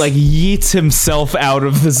complete, like, yeets himself out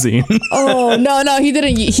of the scene. Oh, no, he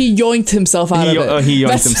didn't. He yoinked himself out of it. Oh, he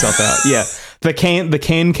yoinked himself out. Yeah. The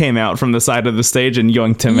cane came out from the side of the stage and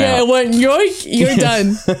yoinked him out. Yeah, when yoink, you're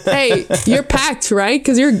done. Hey, you're packed, right?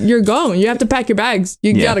 Because you're going. You have to pack your bags.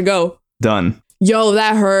 You gotta go. Done. Yo,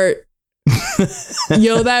 that hurt.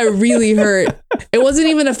 Yo, that really hurt. It wasn't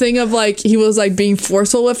even a thing of like he was like being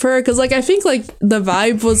forceful with her, because like I think like the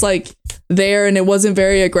vibe was like there and it wasn't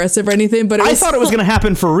very aggressive or anything, but I thought it was gonna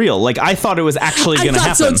happen for real. Like I thought it was actually gonna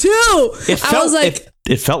happen. I thought so too. I was like,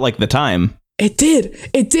 it felt like the time. It did.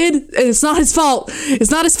 And it's not his fault.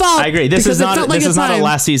 It's not his fault. I agree. This is not a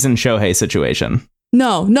last season Shohei situation.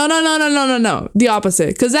 No. The opposite.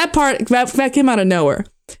 Because that part that came out of nowhere.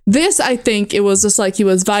 This, I think it was just like he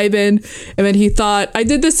was vibing, and then he thought, I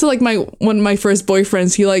did this to like one of my first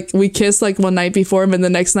boyfriends. We kissed like one night before him, and the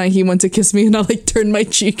next night he went to kiss me, and I like turned my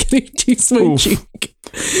cheek and he kissed my cheek.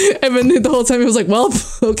 And then the whole time he was like, well,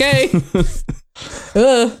 okay.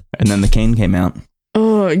 And then the cane came out.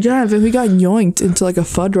 Oh yeah, but we got yoinked into like a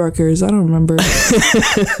Fuddruckers. I don't remember.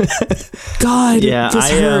 God, yeah, this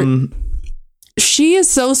hurt. She is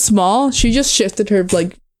so small. She just shifted her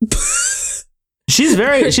like. She's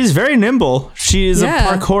very nimble. She's a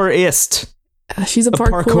parkourist. She's a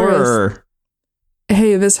parkourer.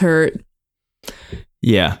 Hey, this hurt.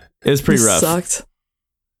 Yeah, it was pretty rough. Sucked.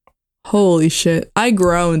 Holy shit. I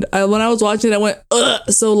groaned. When I was watching it, I went, ugh,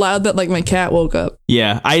 so loud that like my cat woke up.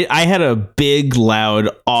 Yeah, I had a big, loud,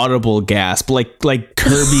 audible gasp, like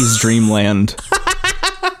Kirby's Dream Land.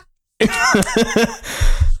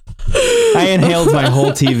 I inhaled my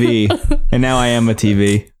whole TV, and now I am a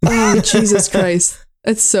TV. Oh, Jesus Christ.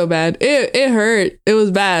 It's so bad. It hurt. It was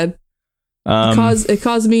bad. It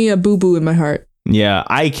caused me a boo-boo in my heart. Yeah,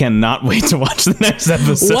 I cannot wait to watch the next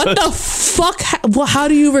episode. What the fuck? How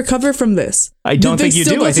do you recover from this? I don't think you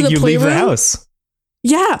do. I think you leave the house.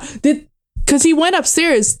 Yeah, because he went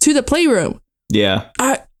upstairs to the playroom. Yeah.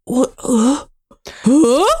 Huh?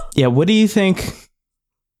 Yeah, what do you think?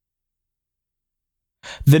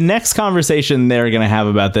 The next conversation they're going to have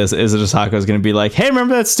about this is Asako is going to be like, hey,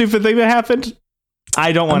 remember that stupid thing that happened?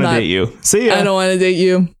 I don't want to date you. See ya. I don't want to date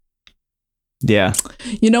you. Yeah.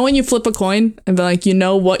 You know when you flip a coin and be like, you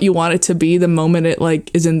know what you want it to be the moment it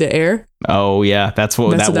like is in the air? Oh, yeah. That's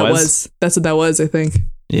what that was. That's what that was, I think.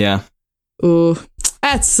 Yeah. Ooh,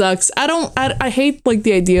 that sucks. I hate like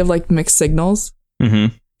the idea of like mixed signals.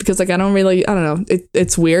 Mm-hmm. Because like I don't know.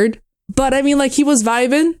 It's weird. But I mean, like he was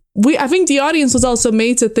vibing. I think the audience was also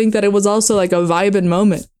made to think that it was also like a vibing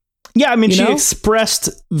moment. Yeah, I mean, she expressed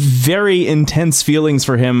very intense feelings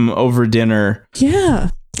for him over dinner. Yeah,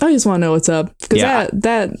 I just want to know what's up, because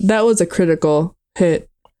that was a critical hit.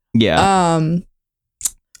 Yeah.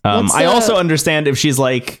 I also understand if she's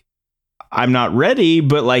like, I'm not ready,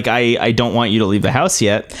 but like I don't want you to leave the house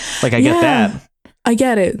yet. Like I get that. I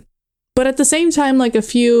get it, but at the same time, like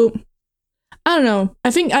I don't know.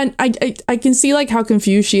 I think I can see like how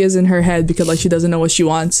confused she is in her head, because like she doesn't know what she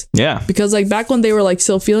wants. Yeah. Because like back when they were like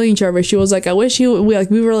still feeling each other, she was like, I wish we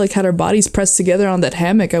were like had our bodies pressed together on that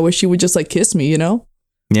hammock. I wish she would just like kiss me, you know?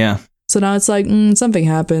 Yeah. So now it's like something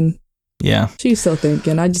happened. Yeah. She's still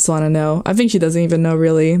thinking. I just want to know. I think she doesn't even know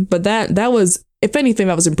really. But that was, if anything,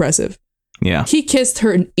 that was impressive. Yeah. He kissed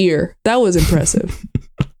her ear. That was impressive.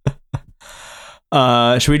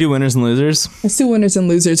 Should we do winners and losers? Let's do winners and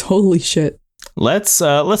losers. Holy shit. Let's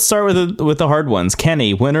start with the hard ones.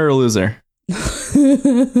 Kenny, winner or loser?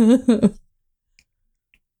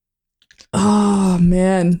 Oh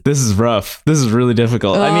man, this is rough. This is really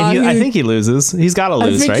difficult. I mean, I think he loses. He's got to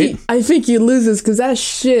lose, right? I think he loses because that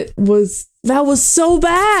shit was so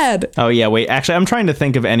bad. Oh yeah, wait. Actually, I'm trying to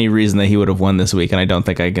think of any reason that he would have won this week, and I don't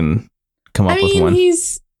think I can come up with one.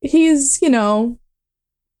 He's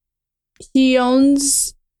he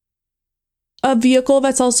owns a vehicle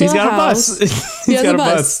that's also He's a got house. A bus. He's got a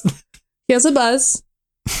bus. He has a bus.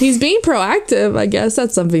 He's being proactive. I guess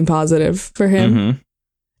that's something positive for him. Mm-hmm.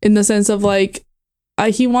 In the sense of like,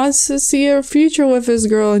 he wants to see a future with his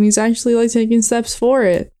girl, and he's actually like taking steps for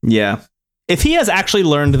it. Yeah. If he has actually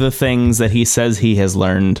learned the things that he says he has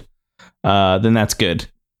learned, then that's good.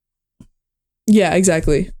 Yeah,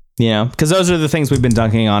 exactly. Yeah, because those are the things we've been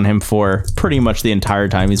dunking on him for pretty much the entire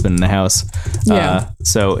time he's been in the house. Yeah.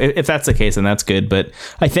 So if that's the case, then that's good. But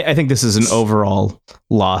I think this is an overall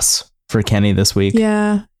loss for Kenny this week.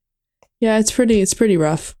 Yeah. Yeah, it's pretty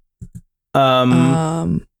rough.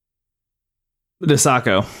 Dosako.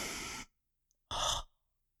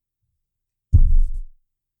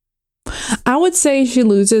 I would say she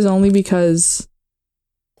loses only because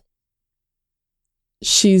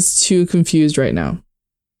she's too confused right now.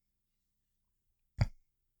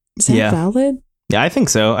 Is that valid? Yeah, I think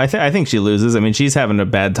so. I think she loses. I mean, she's having a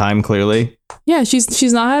bad time, clearly. Yeah,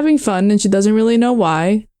 she's not having fun, and she doesn't really know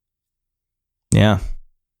why. Yeah.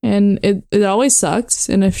 And it always sucks.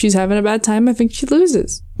 And if she's having a bad time, I think she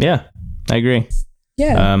loses. Yeah, I agree.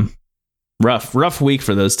 Yeah. Rough week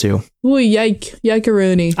for those two. Ooh,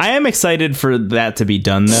 yike-a-rooney. I am excited for that to be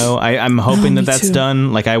done, though. I'm hoping that's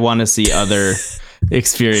done. Like, I want to see other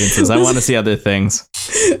experiences. I want to see other things.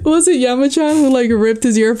 Was it Yamachan who like ripped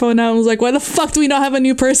his earphone out and was like, why the fuck do we not have a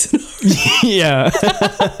new person? Yeah.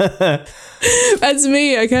 That's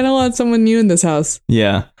me. I kind of want someone new in this house.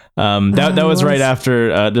 Yeah. That was right after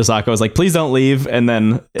Dosako was like, please don't leave. And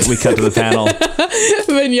then we cut to the panel.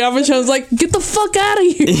 Then Yamachan was like, get the fuck out of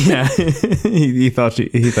here. Yeah. he thought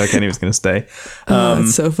Kenny was going to stay.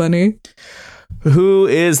 It's so funny. Who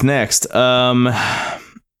is next? How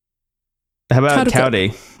about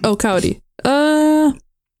Kaori? Oh, Kaori.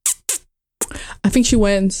 I think she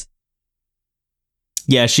wins.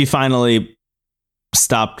 Yeah, she finally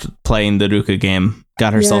stopped playing the Ruka game.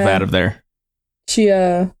 Got herself out of there. She's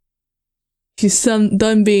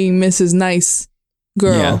done being Mrs. Nice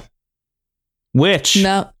Girl. Yeah. Which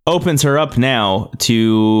opens her up now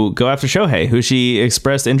to go after Shohei, who she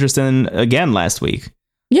expressed interest in again last week.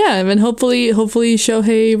 Yeah, and hopefully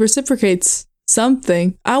Shohei reciprocates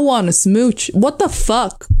something. I want to smooch. What the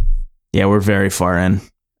fuck? Yeah, we're very far in.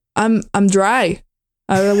 I'm dry.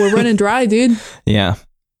 We're running dry, dude. Yeah.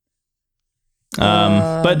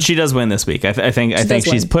 But she does win this week. I think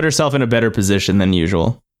she's put herself in a better position than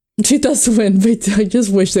usual. She does win, but I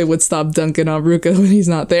just wish they would stop dunking on Ruka when he's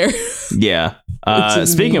not there. Yeah.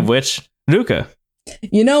 Speaking of which, Ruka.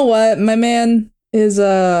 You know what? My man is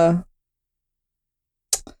I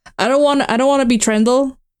don't want to be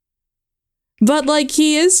Trendle, but like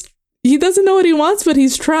he doesn't know what he wants, but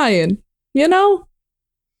he's trying. You know?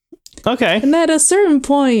 Okay. And at a certain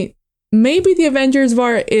point, maybe the Avengers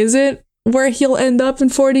bar isn't where he'll end up in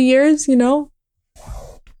 40 years, you know?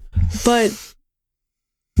 But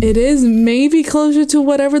it is maybe closer to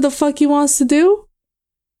whatever the fuck he wants to do.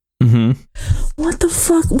 Mm-hmm. What the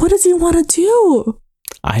fuck? What does he want to do?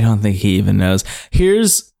 I don't think he even knows.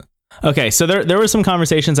 So there were some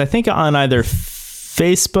conversations, I think, on either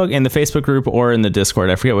Facebook, in the Facebook group, or in the Discord.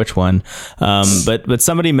 I forget which one. But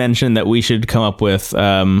somebody mentioned that we should come up with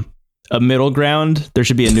a middle ground. There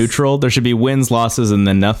should be a neutral. There should be wins, losses, and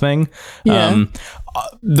then nothing. Yeah.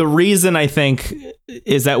 The reason I think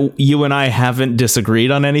is that you and I haven't disagreed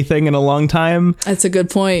on anything in a long time. That's a good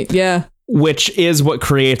point. Yeah. Which is what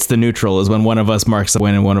creates the neutral, is when one of us marks a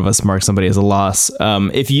win and one of us marks somebody as a loss.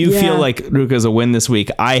 If you feel like Ruka's a win this week,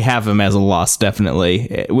 I have him as a loss,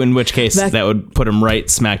 definitely. In which case that would put him right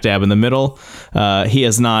smack dab in the middle. He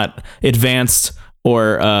has not advanced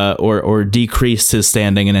or decreased his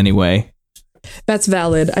standing in any way. That's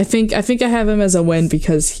valid. I think I have him as a win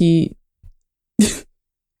because he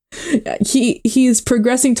he's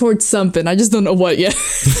progressing towards something. I just don't know what yet.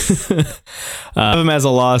 I have him as a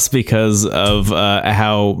loss because of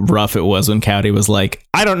how rough it was when Kaori was like,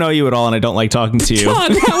 I don't know you at all and I don't like talking to you.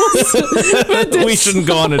 God, we shouldn't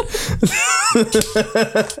go on it.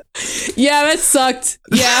 Yeah, that sucked.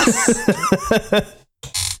 Yeah.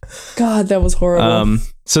 God, that was horrible.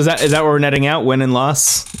 So is that what we're netting out? Win and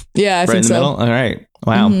loss? Yeah, I think in the middle? All right.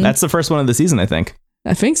 Wow. Mm-hmm. That's the first one of the season, I think.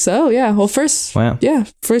 I think so. Yeah. Well,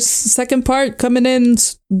 second part coming in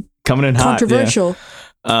hot. Controversial.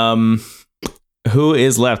 Yeah. Who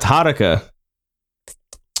is left? Haruka.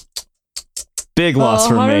 Big loss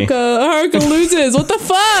for me. Haruka loses. What the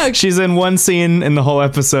fuck? She's in one scene in the whole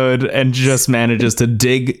episode and just manages to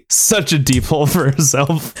dig such a deep hole for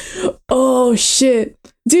herself. Oh shit.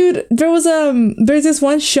 Dude, there's this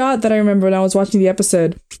one shot that I remember when I was watching the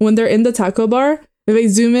episode when they're in the taco bar. They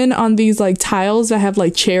zoom in on these like tiles that have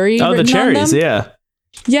like cherry. Oh, the cherries, yeah.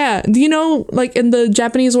 Yeah. Do you know, like in the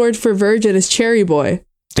Japanese word for virgin is cherry boy?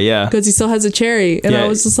 Yeah. Because he still has a cherry. And I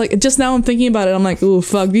was just like, just now I'm thinking about it. I'm like, ooh,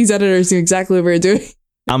 fuck, these editors knew exactly what we're doing.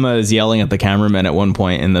 Alma is yelling at the cameraman at one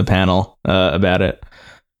point in the panel about it.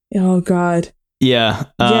 Oh, God. Yeah.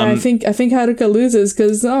 I think Haruka loses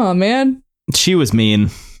because, oh, man. She was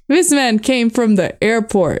mean. This man came from the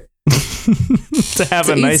airport. to have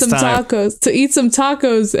a nice time. To eat some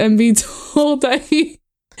tacos and be told that he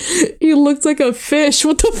looked like a fish.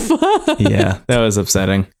 What the fuck? Yeah, that was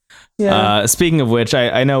upsetting. Yeah. Speaking of which,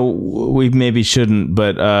 I know we maybe shouldn't,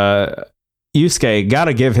 but Yusuke,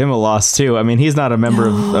 gotta give him a loss too. I mean, he's not a member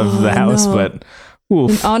of the house, but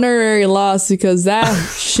oof. An honorary loss because that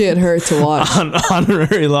shit hurt to watch.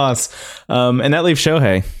 Honorary loss. And that leaves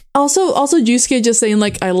Shohei. Also Yusuke just saying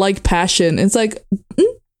like, I like passion. It's like,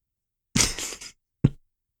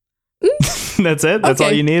 That's it? That's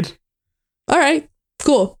all you need? All right,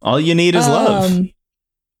 cool. All you need is love.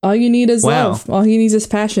 All you need is love. All he needs is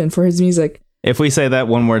passion for his music. If we say that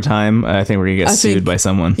one more time, I think we're gonna get sued by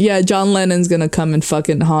someone. Yeah, John Lennon's gonna come and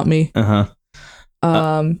fucking haunt me. Shohei.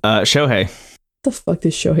 What the fuck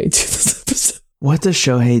does Shohei do this episode? What does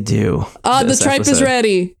Shohei do? The tripe is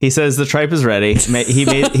ready. He says the tripe is ready.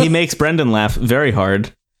 He makes Brendan laugh very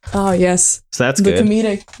hard. Oh yes, so that's good. The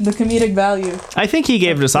comedic value. I think he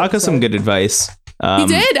gave Risaka some good advice. He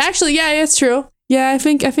did actually. Yeah, it's true. Yeah, I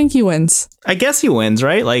think he wins. I guess he wins,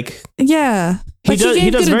 right? Like, yeah, he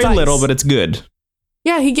does very little, but it's good.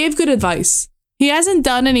 Yeah, he gave good advice. He hasn't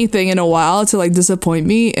done anything in a while to like disappoint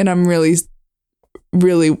me, and I'm really,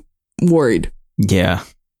 really worried. Yeah,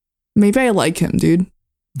 maybe I like him, dude.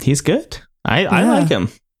 He's good. I like him.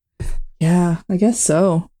 Yeah, I guess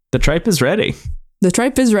so. The tripe is ready. The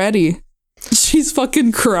tripe is ready. She's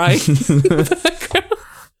fucking crying.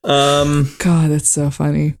 God, that's so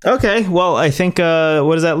funny. Okay, well, I think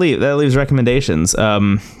what does that leave? That leaves recommendations.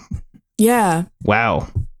 Yeah. Wow.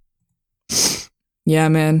 Yeah,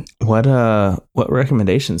 man. What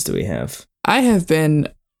recommendations do we have? I've been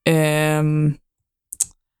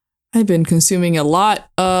consuming a lot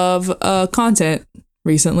of content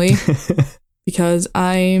recently because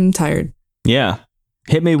I'm tired. Yeah.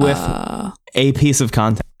 Hit me with a piece of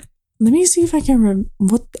content. Let me see if I can remember.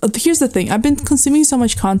 Here's the thing. I've been consuming so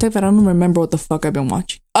much content that I don't remember what the fuck I've been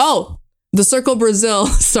watching. Oh, The Circle Brazil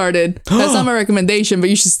started. That's not my recommendation, but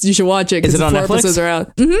you should watch it. Is it on Netflix? 4 episodes are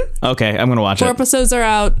out. Mm-hmm. Okay, I'm gonna watch it. 4 episodes are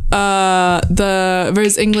out.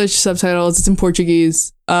 There's English subtitles. It's in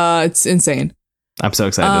Portuguese. It's insane. I'm so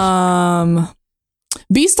excited.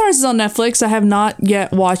 Beastars is on Netflix. I have not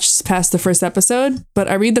yet watched past the first episode, but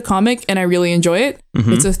I read the comic and I really enjoy it.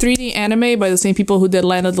 Mm-hmm. It's a 3D anime by the same people who did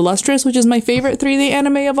Land of the Lustrous, which is my favorite 3D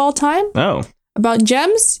anime of all time. Oh. About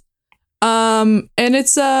gems. And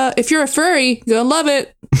it's if you're a furry, you're gonna love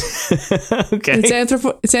it. Okay.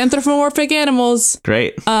 It's anthropomorphic animals.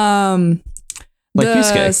 Great. Yusuke.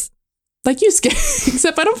 Like Yusuke.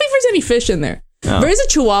 Except I don't think there's any fish in there. Oh. There is a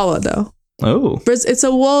chihuahua though. Oh. It's a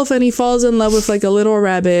wolf and he falls in love with like a little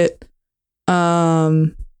rabbit.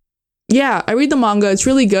 Yeah, I read the manga. It's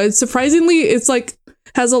really good. Surprisingly, it's like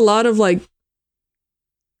has a lot of like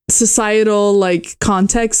societal like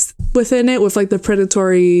context within it with like the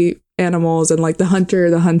predatory animals and like the hunter,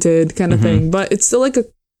 the hunted kind of thing. But it's still like a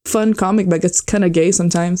fun comic. Like it's kind of gay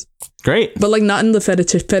sometimes. Great. But like not in the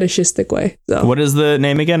fetishistic way. So. What is the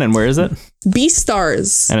name again and where is it?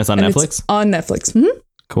 Beastars. And it's on Netflix? It's on Netflix. Mm-hmm.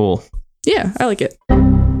 Cool. Yeah, I like it.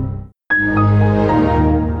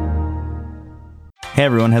 Hey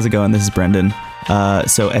everyone, how's it going? This is Brendan.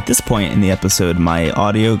 So at this point in the episode, my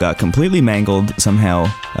audio got completely mangled somehow.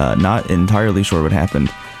 Not entirely sure what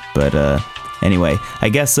happened, but anyway, I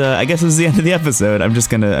guess this is the end of the episode. I'm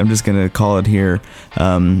just gonna call it here.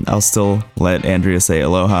 I'll still let Andrea say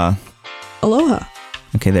aloha. Aloha.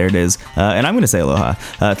 Okay, there it is. And I'm going to say aloha.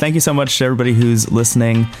 Thank you so much to everybody who's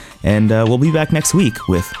listening. And we'll be back next week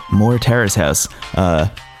with more Terrace House.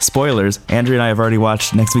 Spoilers, Andrea and I have already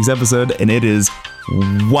watched next week's episode, and it is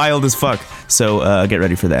wild as fuck. So get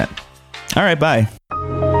ready for that. All right, bye.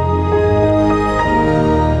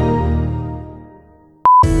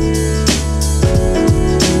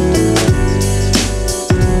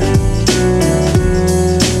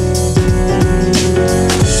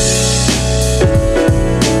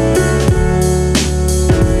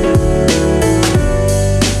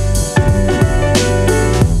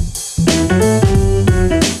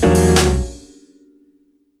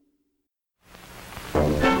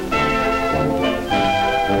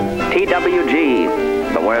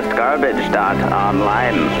 TWG, the worst garbage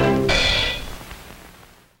online.